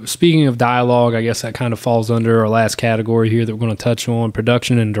 so speaking of dialogue, I guess that kind of falls under our last category here that we're going to touch on,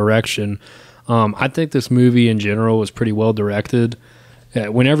 production and direction. I think this movie in general was pretty well directed.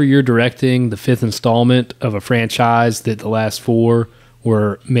 Whenever you're directing the 5th installment of a franchise that the last 4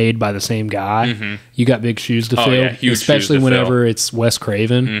 were made by the same guy, you got big shoes to fill. Yeah, huge especially shoes to whenever fill. it's Wes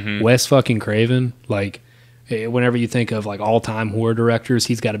Craven. Wes fucking Craven. Like, whenever you think of like all-time horror directors,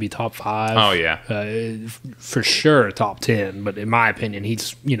 he's got to be top 5. Oh yeah, for sure top 10. But in my opinion,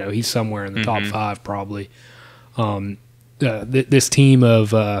 he's somewhere in the top 5 probably. This team of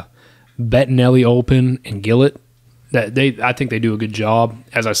Bettinelli-Olpin and Gillett, I think they do a good job.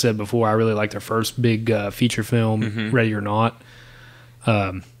 As I said before, I really like their first big feature film, Ready or Not.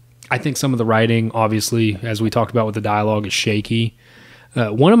 I think some of the writing, obviously, as we talked about with the dialogue, is shaky.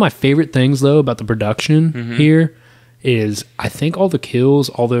 One of my favorite things, though, about the production here is I think all the kills,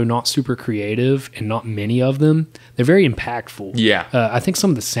 although not super creative and not many of them, they're very impactful. Yeah. I think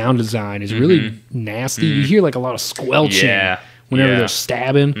some of the sound design is really nasty. You hear like a lot of squelching whenever they're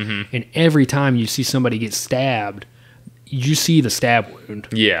stabbing, and every time you see somebody get stabbed, you see the stab wound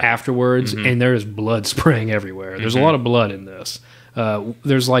afterwards, and there is blood spraying everywhere. There's a lot of blood in this.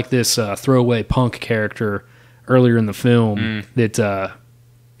 There's like this throwaway punk character earlier in the film that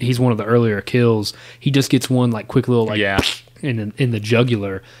he's one of the earlier kills. He just gets one like quick little like in the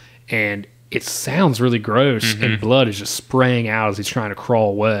jugular, and it sounds really gross, and blood is just spraying out as he's trying to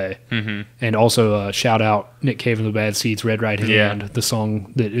crawl away. And also shout out Nick Cave and the Bad Seeds, Red Right Hand, the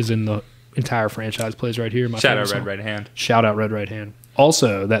song that is in the entire franchise plays right here. Shout out Red Right Hand. Shout out Red Right Hand.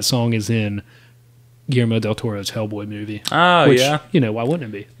 Also, that song is in Guillermo del Toro's Hellboy movie. Oh, which, yeah. Why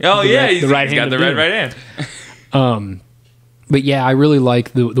wouldn't it be? Oh, He's he's got the Red Right Hand. But yeah, I really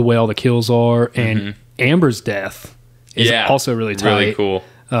like the way all the kills are, and Amber's death is also really tight. Really cool.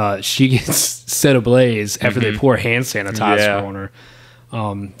 She gets set ablaze after they pour hand sanitizer on her.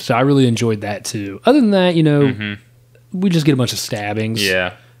 So I really enjoyed that too. Other than that, we just get a bunch of stabbings.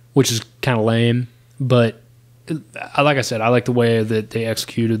 Yeah. Which is kind of lame. But like I said, I like the way that they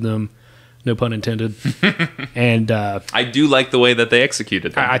executed them. No pun intended. And I do like the way that they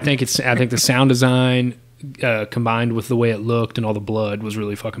executed them. I think the sound design combined with the way it looked and all the blood was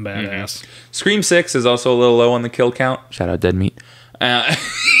really fucking badass. Scream 6 is also a little low on the kill count. Shout out Dead Meat.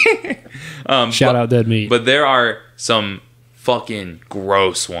 Shout out Dead Meat. But there are some fucking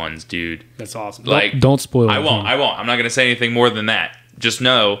gross ones, dude. That's awesome. Like, don't spoil it. I won't. I'm not going to say anything more than that. Just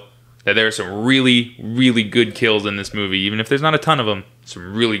know that there are some really, really good kills in this movie. Even if there's not a ton of them,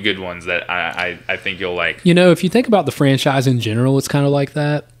 some really good ones that I think you'll like. You know, if you think about the franchise in general, it's kind of like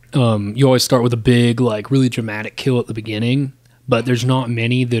that. You always start with a big, like, really dramatic kill at the beginning, but there's not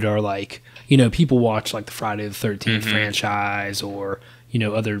many that are like, you know, people watch like the Friday the 13th franchise or, you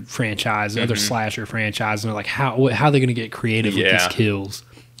know, other franchises, other slasher franchises, and they're like, how are they going to get creative with these kills?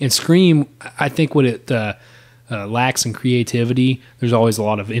 And Scream, I think what it lacks in creativity, there's always a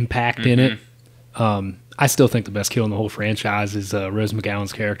lot of impact in it. I still think the best kill in the whole franchise is Rose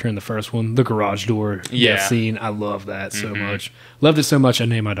McGowan's character in the first one, the garage door death scene. I love that so much. Loved it so much I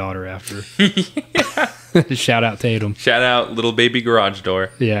named my daughter after. Shout out Tatum. Shout out little baby garage door.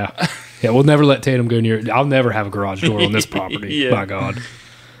 Yeah. Yeah, we'll never let Tatum go near. I'll never have a garage door on this property. By God.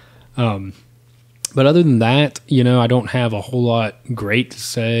 But other than that, you know, I don't have a whole lot great to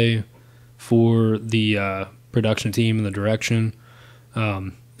say for the production team and the direction.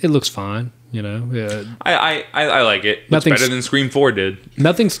 It looks fine, you know. I like it. It's better than Scream 4 did.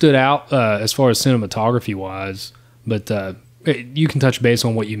 Nothing stood out as far as cinematography wise, but you can touch base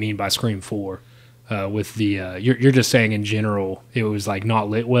on what you mean by Scream 4. With the you're just saying in general it was like not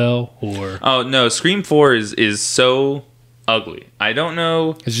lit well, or oh no, Scream 4 is so ugly. I don't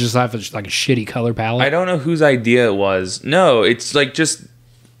know. It's just like a shitty color palette. I don't know whose idea it was. No, it's like just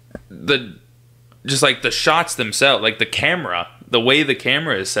the shots themselves, like the camera, the way the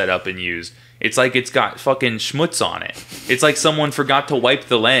camera is set up and used. It's like it's got fucking schmutz on it. It's like someone forgot to wipe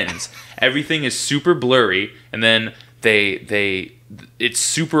the lens. Everything is super blurry, and then it's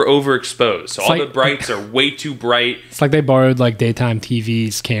super overexposed. So all the brights are way too bright. It's like they borrowed like daytime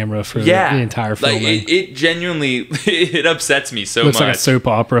TV's camera for the entire filming. Like it genuinely it upsets me so much. Looks like a soap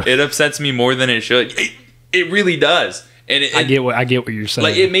opera. It upsets me more than it should. It really does. And I get what you're saying.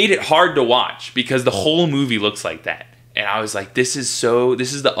 Like it made it hard to watch because the whole movie looks like that. And I was like, this is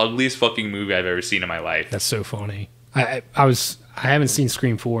the ugliest fucking movie I've ever seen in my life. That's so funny. I haven't seen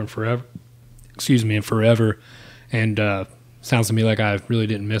Scream 4 in forever. In forever. And sounds to me like I really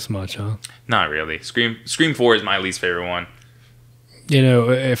didn't miss much, huh? Not really. Scream 4 is my least favorite one. You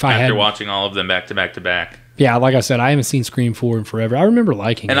know, after watching all of them back to back to back. Yeah, like I said, I haven't seen Scream 4 in forever. I remember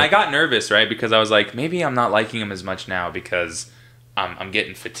liking it. And I got nervous, right? Because I was like, maybe I'm not liking them as much now because I'm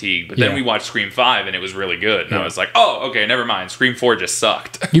getting fatigued. But then we watched Scream 5 and it was really good. And I was like, oh, okay, never mind. Scream 4 just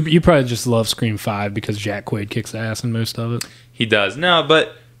sucked. You probably just love Scream 5 because Jack Quaid kicks ass in most of it. He does.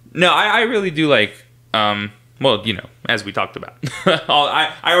 I really do like... well, you know, as we talked about.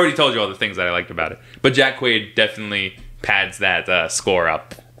 I already told you all the things that I liked about it. But Jack Quaid definitely pads that score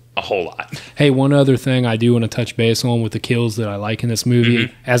up a whole lot. Hey, one other thing I do want to touch base on with the kills that I like in this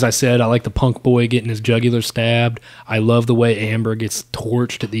movie. As I said, I like the punk boy getting his jugular stabbed. I love the way Amber gets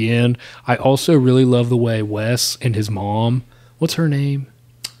torched at the end. I also really love the way Wes and his mom, what's her name?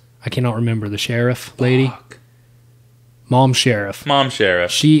 I cannot remember. The sheriff lady? Mom Sheriff.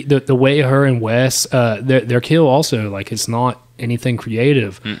 She the way her and Wes their kill also, like, it's not anything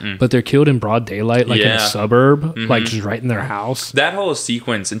creative, but they're killed in broad daylight, like in a suburb, like just right in their house. That whole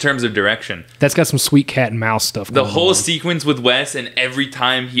sequence in terms of direction, that's got some sweet cat and mouse stuff going on. The whole sequence with Wes, and every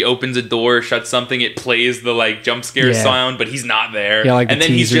time he opens a door or shuts something, it plays the like jump scare sound, but he's not there. Yeah, like and then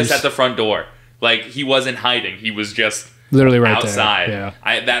teasers. He's just at the front door. Like he wasn't hiding. He was just literally right outside. There.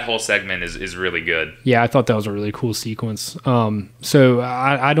 Yeah. That whole segment is really good. Yeah, I thought that was a really cool sequence. So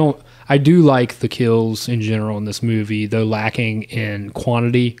I do like the kills in general in this movie, though lacking in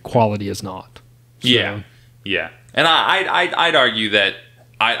quantity. Quality is not. So. Yeah. And I'd argue that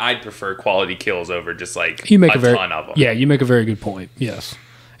I'd prefer quality kills over just like ton of them. Yeah, you make a very good point. Yes.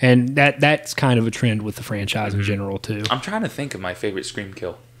 And that's kind of a trend with the franchise in general too. I'm trying to think of my favorite Scream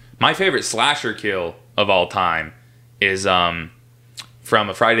kill. My favorite slasher kill of all time is from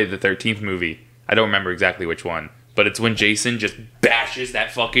a Friday the 13th movie. I don't remember exactly which one, but it's when Jason just bashes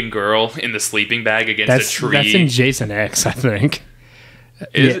that fucking girl in the sleeping bag against a tree. That's in Jason X, I think.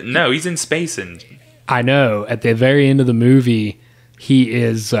 No, he's in space. I know. At the very end of the movie, he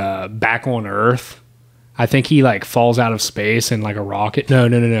is back on Earth. I think he like falls out of space in like a rocket.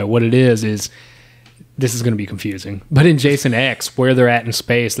 No. What it is this is going to be confusing. But in Jason X, where they're at in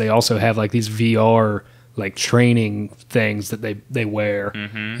space, they also have like these VR like training things that they wear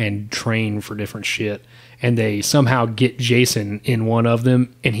and train for different shit. And they somehow get Jason in one of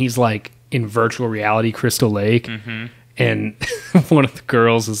them, and he's like in virtual reality Crystal Lake. And one of the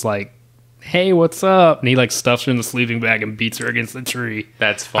girls is like, "Hey, what's up?" And he like stuffs her in the sleeping bag and beats her against the tree.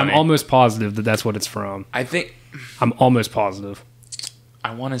 That's funny. I'm almost positive that that's what it's from. I'm almost positive.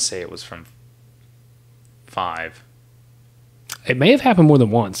 I want to say it was from 5. It may have happened more than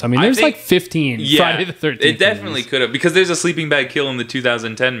once. I mean, there's like 15 Friday the 13th. It definitely could have, because there's a sleeping bag kill in the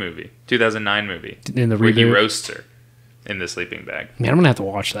 2009 movie. In the where he reboot? roasts her in the sleeping bag. Man, I'm gonna have to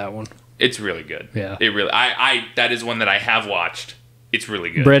watch that one. It's really good. Yeah. It really, that is one that I have watched. It's really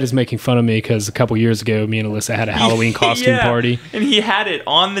good. Brett is making fun of me because a couple years ago, me and Alyssa had a Halloween costume party. And he had it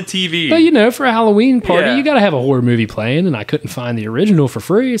on the TV. But, you know, for a Halloween party, you got to have a horror movie playing, and I couldn't find the original for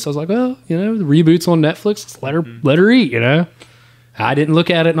free. So I was like, well, you know, the reboot's on Netflix. Let her eat, you know. I didn't look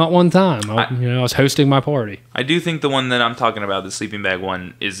at it not one time. I was hosting my party. I do think the one that I'm talking about, the sleeping bag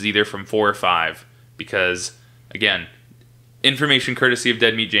one, is either from 4 or 5 because, again, information courtesy of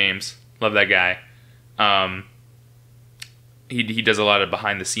Dead Meat James. Love that guy. He does a lot of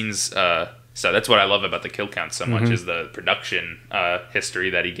behind the scenes stuff. That's what I love about the kill count so much is the production history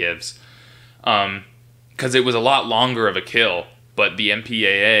that he gives. Because it was a lot longer of a kill, but the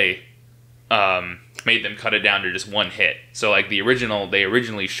MPAA made them cut it down to just one hit. So like they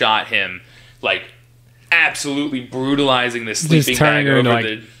originally shot him like absolutely brutalizing this sleeping bag over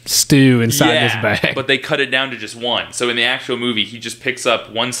the stew inside this bag. But they cut it down to just one. So in the actual movie, he just picks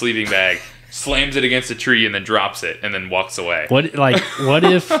up one sleeping bag, slams it against a tree, and then drops it, and then walks away. What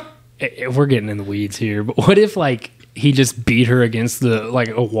if we're getting in the weeds here? But what if like he just beat her against the like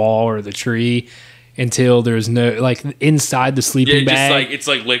a wall or the tree until there's no like inside the sleeping bag? It's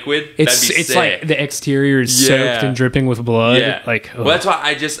like liquid. It's like the exterior is soaked and dripping with blood. Yeah. Like, well, that's why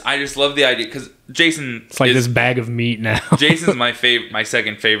I just love the idea because Jason. It's like this bag of meat now. Jason's my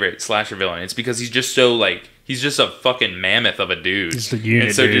second favorite slasher villain. It's because he's just so like. He's just a fucking mammoth of a dude. Just a unit,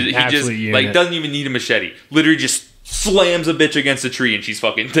 and so dude. He just like doesn't even need a machete. Literally just slams a bitch against a tree and she's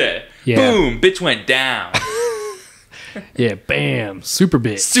fucking dead. Yeah. Boom, bitch went down. Yeah, bam, super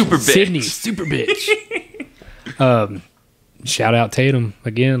bitch. Sydney, super bitch. Shout out Tatum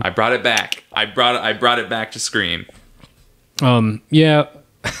again. I brought it back. I brought it back to Scream. Yeah.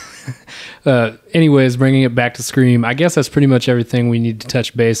 Anyways, bringing it back to Scream. I guess that's pretty much everything we need to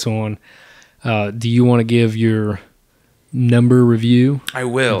touch base on. Do you want to give your number review? I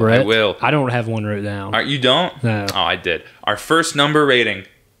will. Brett? I will. I don't have one wrote down. You don't? No. Oh, I did. Our first number rating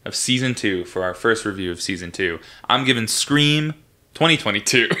of season 2 for our first review of season 2. I'm giving Scream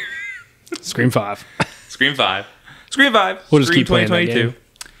 2022. Scream 5. Scream 5. Scream 5. We'll Scream just keep 2022.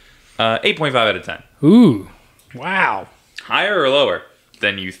 8.5 out of 10. Ooh. Wow. Higher or lower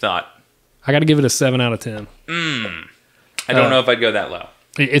than you thought? I got to give it a 7 out of 10. I don't know if I'd go that low.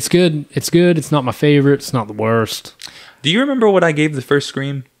 It's good. It's good. It's not my favorite. It's not the worst. Do you remember what I gave the first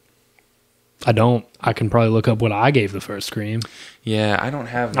Scream? I don't. I can probably look up what I gave the first Scream. Yeah, I don't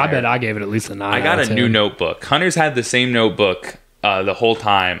have. I bet I gave it at least a 9. I got a new notebook. Hunter's had the same notebook the whole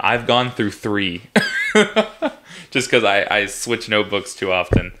time. I've gone through 3, just because I switch notebooks too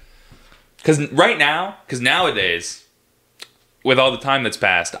often. Because nowadays, with all the time that's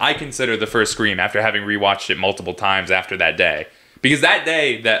passed, I consider the first Scream after having rewatched it multiple times after that day. Because that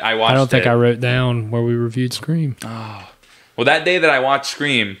day that I watched I don't think I wrote down where we reviewed Scream. Oh. Well, that day that I watched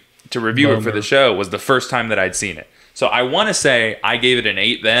Scream to review it for the show was the first time that I'd seen it. So I want to say I gave it an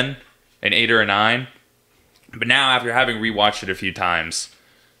 8 then, an 8 or a 9. But now after having rewatched it a few times,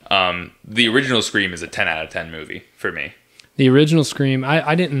 the original Scream is a 10 out of 10 movie for me. The original Scream,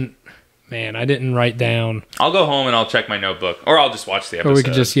 I didn't write down. I'll go home and I'll check my notebook. Or I'll just watch the episode. Or we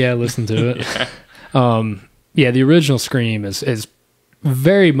could just, listen to it. Yeah. The original Scream is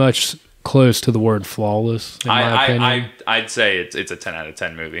very much close to the word flawless, in my opinion. I'd say it's a 10 out of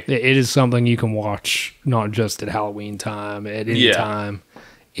 10 movie. It is something you can watch not just at Halloween time, at any time.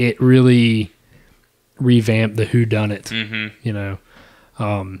 It really revamped the whodunit, you know.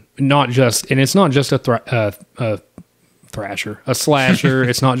 Not just, and it's not just a thrasher, a slasher.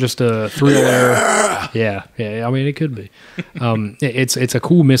 It's not just a thriller. Yeah. I mean, it could be. It's a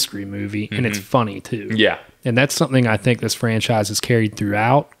cool mystery movie, and it's funny too. Yeah, and that's something I think this franchise has carried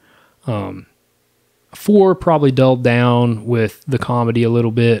throughout. 4 probably dulled down with the comedy a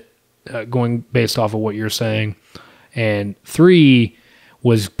little bit, going based off of what you're saying, and 3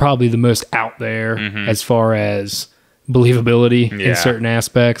 was probably the most out there as far as believability in certain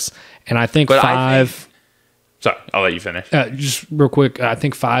aspects. And I think 5. Sorry, I'll let you finish. Just real quick, I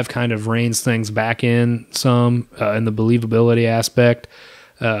think 5 kind of reins things back in some in the believability aspect.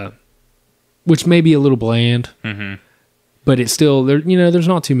 which may be a little bland. Mm-hmm. But it's still there. You know, there's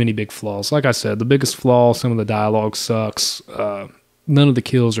not too many big flaws. Like I said, the biggest flaw, some of the dialogue sucks. None of the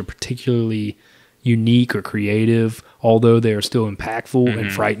kills are particularly unique or creative, although they are still impactful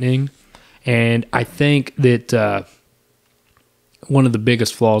and frightening. And I think that one of the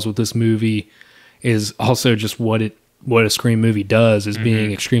biggest flaws with this movie is also just what a Scream movie does, is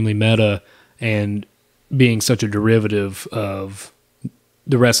being extremely meta and being such a derivative of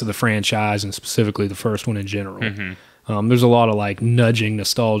the rest of the franchise, and specifically the first one in general. There's a lot of like nudging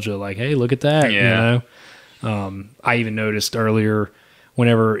nostalgia, like, hey, look at that. Yeah. You know, I even noticed earlier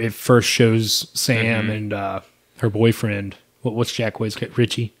whenever it first shows Sam and her boyfriend, what's Jack Quaid's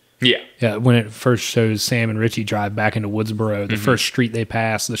Richie? Yeah. When it first shows Sam and Richie drive back into Woodsboro, the first street they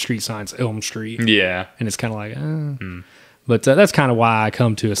pass, the street sign's Elm Street. Yeah. And it's kind of like, But that's kind of why I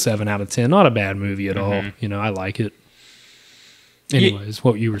come to a 7 out of 10. Not a bad movie at all. You know, I like it. Anyways,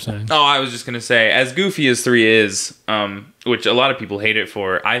 what you were saying. Oh, I was just going to say, as goofy as 3 is, which a lot of people hate it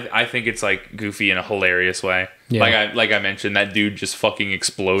for, I think it's like goofy in a hilarious way. Yeah. Like I mentioned, that dude just fucking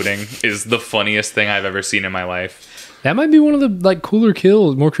exploding is the funniest thing I've ever seen in my life. That might be one of the like cooler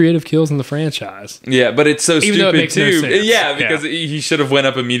kills, more creative kills in the franchise. Yeah, but it's so stupid too. No sense. Yeah, because he should have went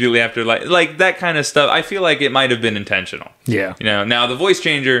up immediately after like that kind of stuff. I feel like it might have been intentional. Yeah. You know, now the voice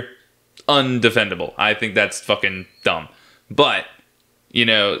changer, undefendable. I think that's fucking dumb. But you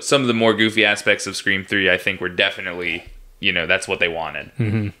know, some of the more goofy aspects of Scream 3, I think were definitely, you know, that's what they wanted.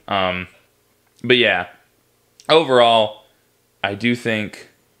 But yeah, overall, I do think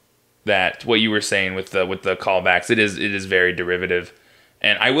that what you were saying with the callbacks, it is very derivative.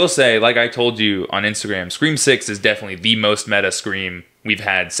 And I will say, like I told you on Instagram, Scream 6 is definitely the most meta Scream we've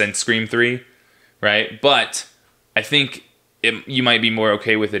had since Scream 3, right? But I think you might be more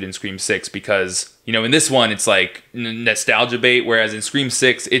okay with it in Scream 6 because, you know, in this one, it's like nostalgia bait, whereas in Scream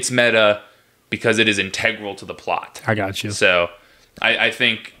 6, it's meta because it is integral to the plot. I got you. So I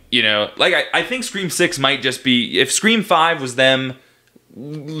think, you know, like I think Scream 6 might just be, if Scream 5 was them,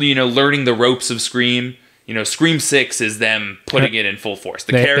 you know, learning the ropes of Scream, you know, Scream 6 is them putting it in full force.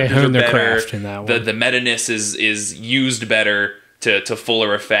 The characters are better. Craft in that one. The meta-ness is used better to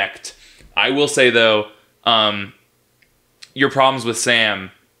fuller effect. I will say, though, your problems with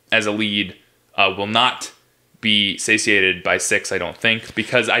Sam as a lead will not be satiated by 6, I don't think,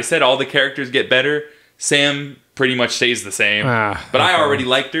 because I said all the characters get better. Sam pretty much stays the same, but I already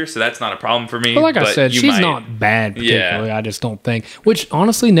liked her, so that's not a problem for me. But like I said, she's not bad particularly. Yeah. I just don't think. Which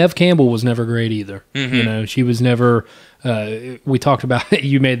honestly, Neve Campbell was never great either. You know, she was never. We talked about it.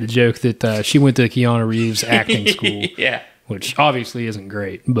 You made the joke that she went to Keanu Reeves acting school. Yeah, which obviously isn't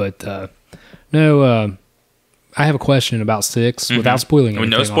great, but no. I have a question about 6 without spoiling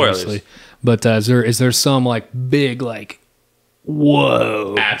anything. No spoilers. Honestly. But is there some like big like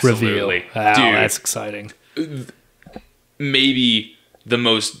whoa reveal? Dude, that's exciting. Maybe the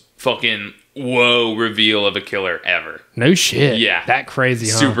most fucking whoa reveal of a killer ever. No shit. Yeah, that crazy.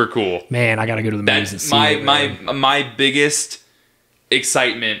 Super cool. Man, I gotta go to the movies and see my biggest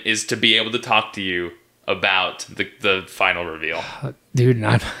excitement is to be able to talk to you about the final reveal. Dude,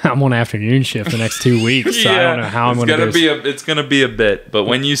 I'm on afternoon shift the next 2 weeks, so I don't know how I'm gonna it's gonna be a bit, but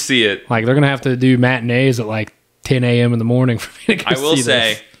when you see it, like they're gonna have to do matinees at like 10 a.m. in the morning for me to go see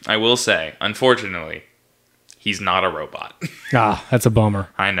this. I will say, unfortunately, he's not a robot. That's a bummer.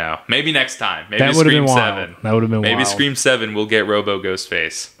 I know. Maybe next time. Maybe that would have been wild. 7. That would have been maybe wild. Scream 7 will get Robo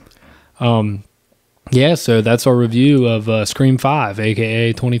Ghostface. Yeah, so that's our review of Scream 5,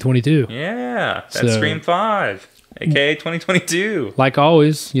 a.k.a. 2022. Yeah, that's Scream 5, a.k.a. 2022. Like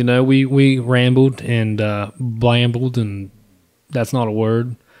always, you know, we rambled and blambled, and that's not a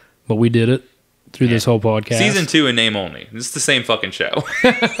word, but we did it through this whole podcast. Season 2 in name only. This is the same fucking show.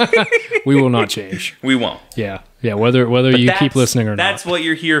 We will not change. We won't. Yeah, whether you keep listening or not. That's what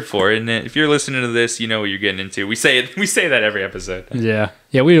you're here for, isn't it? If you're listening to this, you know what you're getting into. We say that every episode. Yeah,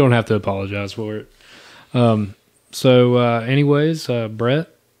 we don't have to apologize for it. Anyways, Brett,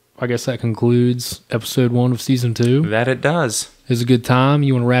 I guess that concludes episode 1 of season 2. That it does. It was a good time.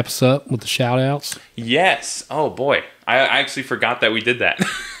 You want to wrap us up with the shout outs? Yes. Oh boy. I actually forgot that we did that.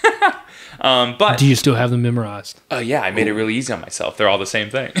 But do you still have them memorized? Yeah, I made it really easy on myself. They're all the same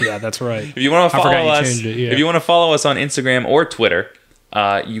thing. Yeah, that's right. If you want to follow us, if you want to follow us on Instagram or Twitter,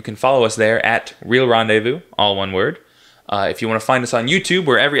 you can follow us there at Real Rendezvous, all one word. If you want to find us on YouTube,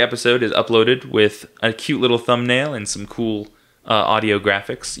 where every episode is uploaded with a cute little thumbnail and some cool audio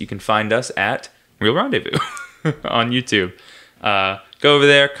graphics, you can find us at Real Rendezvous on YouTube. Go over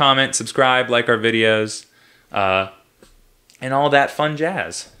there, comment, subscribe, like our videos, and all that fun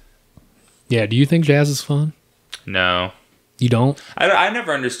jazz. Yeah, do you think jazz is fun? No. You don't? I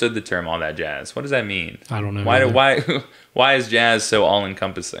never understood the term all that jazz. What does that mean? I don't know. Why is jazz so all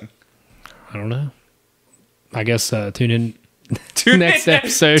encompassing? I don't know. I guess tune in next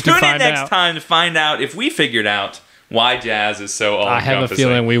episode to find out. Tune in next time to find out if we figured out why jazz is so all encompassing. I have a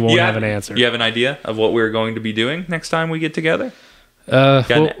feeling we won't have an answer. You have an idea of what we're going to be doing next time we get together?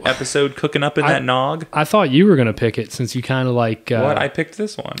 Got an episode cooking up in that nog? I thought you were going to pick it since you kind of like... what? I picked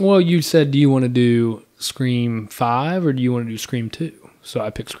this one. Well, you said, do you want to do Scream 5 or do you want to do Scream 2? So I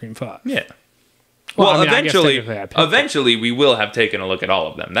picked Scream 5. Yeah. Well, eventually we will have taken a look at all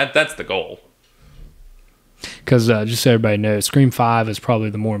of them. That's the goal. Because just so everybody knows, Scream 5 is probably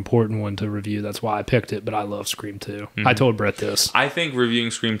the more important one to review. That's why I picked it, but I love Scream 2. Mm-hmm. I told Brett this. I think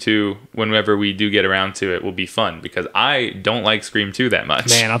reviewing Scream 2, whenever we do get around to it, will be fun, because I don't like Scream 2 that much.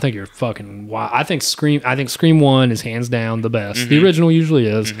 Man, I think you're fucking wild. I think Scream 1 is hands down the best. Mm-hmm. The original usually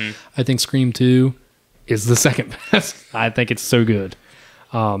is. Mm-hmm. I think Scream 2 is the second best. I think it's so good.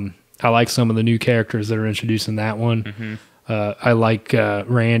 I like some of the new characters that are introduced in that one. Mm-hmm. I like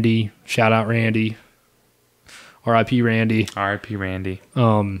Randy. Shout out Randy. R.I.P. Randy. R.I.P. Randy.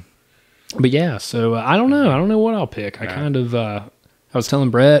 But yeah, so I don't know. I don't know what I'll pick. I kind of, I was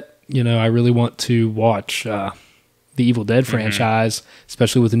telling Brett, I really want to watch the Evil Dead franchise,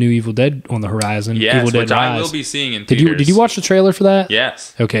 especially with the new Evil Dead on the horizon. Yes, Evil Dead which Rise. I will be seeing in theaters. Did you watch the trailer for that?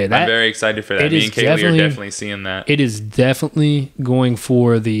 Yes. Okay. I'm very excited for that. Me and Kaylee are definitely seeing that. It is definitely going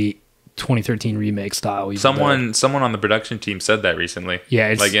for the 2013 remake style. Someone on the production team said that recently.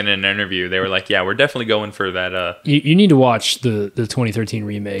 Yeah, like in an interview, they were like, "Yeah, we're definitely going for that." You need to watch the 2013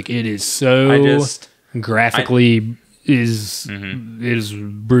 remake. It is so graphically it is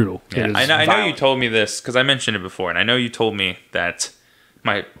brutal. Yeah, I know you told me this because I mentioned it before, and I know you told me that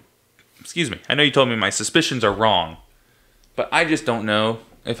my suspicions are wrong, but I just don't know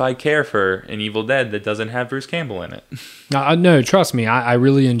if I care for an Evil Dead that doesn't have Bruce Campbell in it. No, trust me, I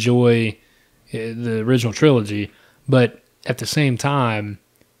really enjoy the original trilogy, but at the same time,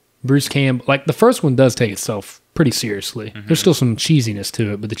 Bruce Campbell, like the first one does take itself pretty seriously. Mm-hmm. There's still some cheesiness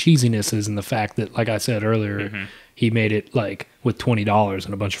to it, but the cheesiness is in the fact that, like I said earlier, he made it like with $20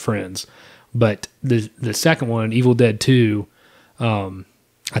 and a bunch of friends. But the second one, Evil Dead 2, I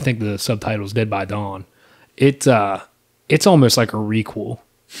think the subtitle is Dead by Dawn. It's almost like a requel.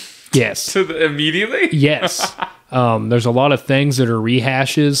 Yes. Immediately? Yes. There's a lot of things that are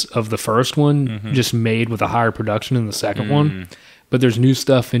rehashes of the first one, just made with a higher production in the second one. But there's new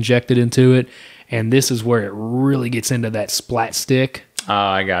stuff injected into it, and this is where it really gets into that splat stick. Oh,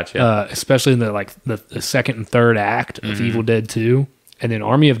 I gotcha. Especially in the second and third act of Evil Dead 2. And then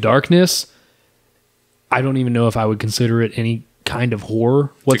Army of Darkness, I don't even know if I would consider it any kind of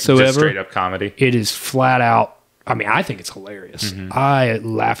horror whatsoever. Just straight up comedy. It is flat out. I mean, I think it's hilarious. I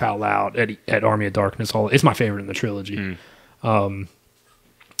laugh out loud at Army of Darkness. It's my favorite in the trilogy.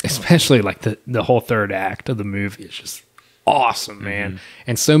 Especially like the whole third act of the movie is just awesome, man.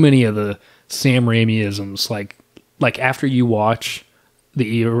 And so many of the Sam Raimi-isms, like after you watch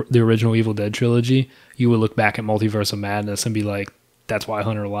the original Evil Dead trilogy, you would look back at Multiverse of Madness and be like, that's why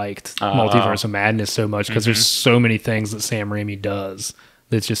Hunter liked Multiverse of Madness so much, because there's so many things that Sam Raimi does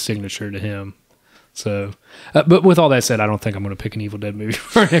that's just signature to him. So, but with all that said, I don't think I'm going to pick an Evil Dead movie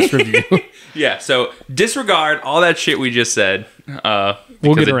for our next review. Yeah, so disregard all that shit we just said, because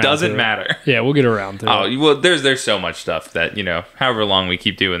it doesn't matter. Yeah, we'll get around to it. Oh, well, there's so much stuff that, however long we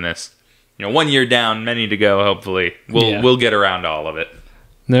keep doing this, 1 year down, many to go, hopefully, we'll get around to all of it.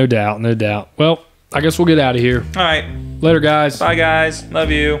 No doubt. Well, I guess we'll get out of here. All right. Later, guys. Bye, guys.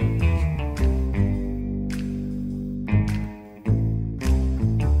 Love you.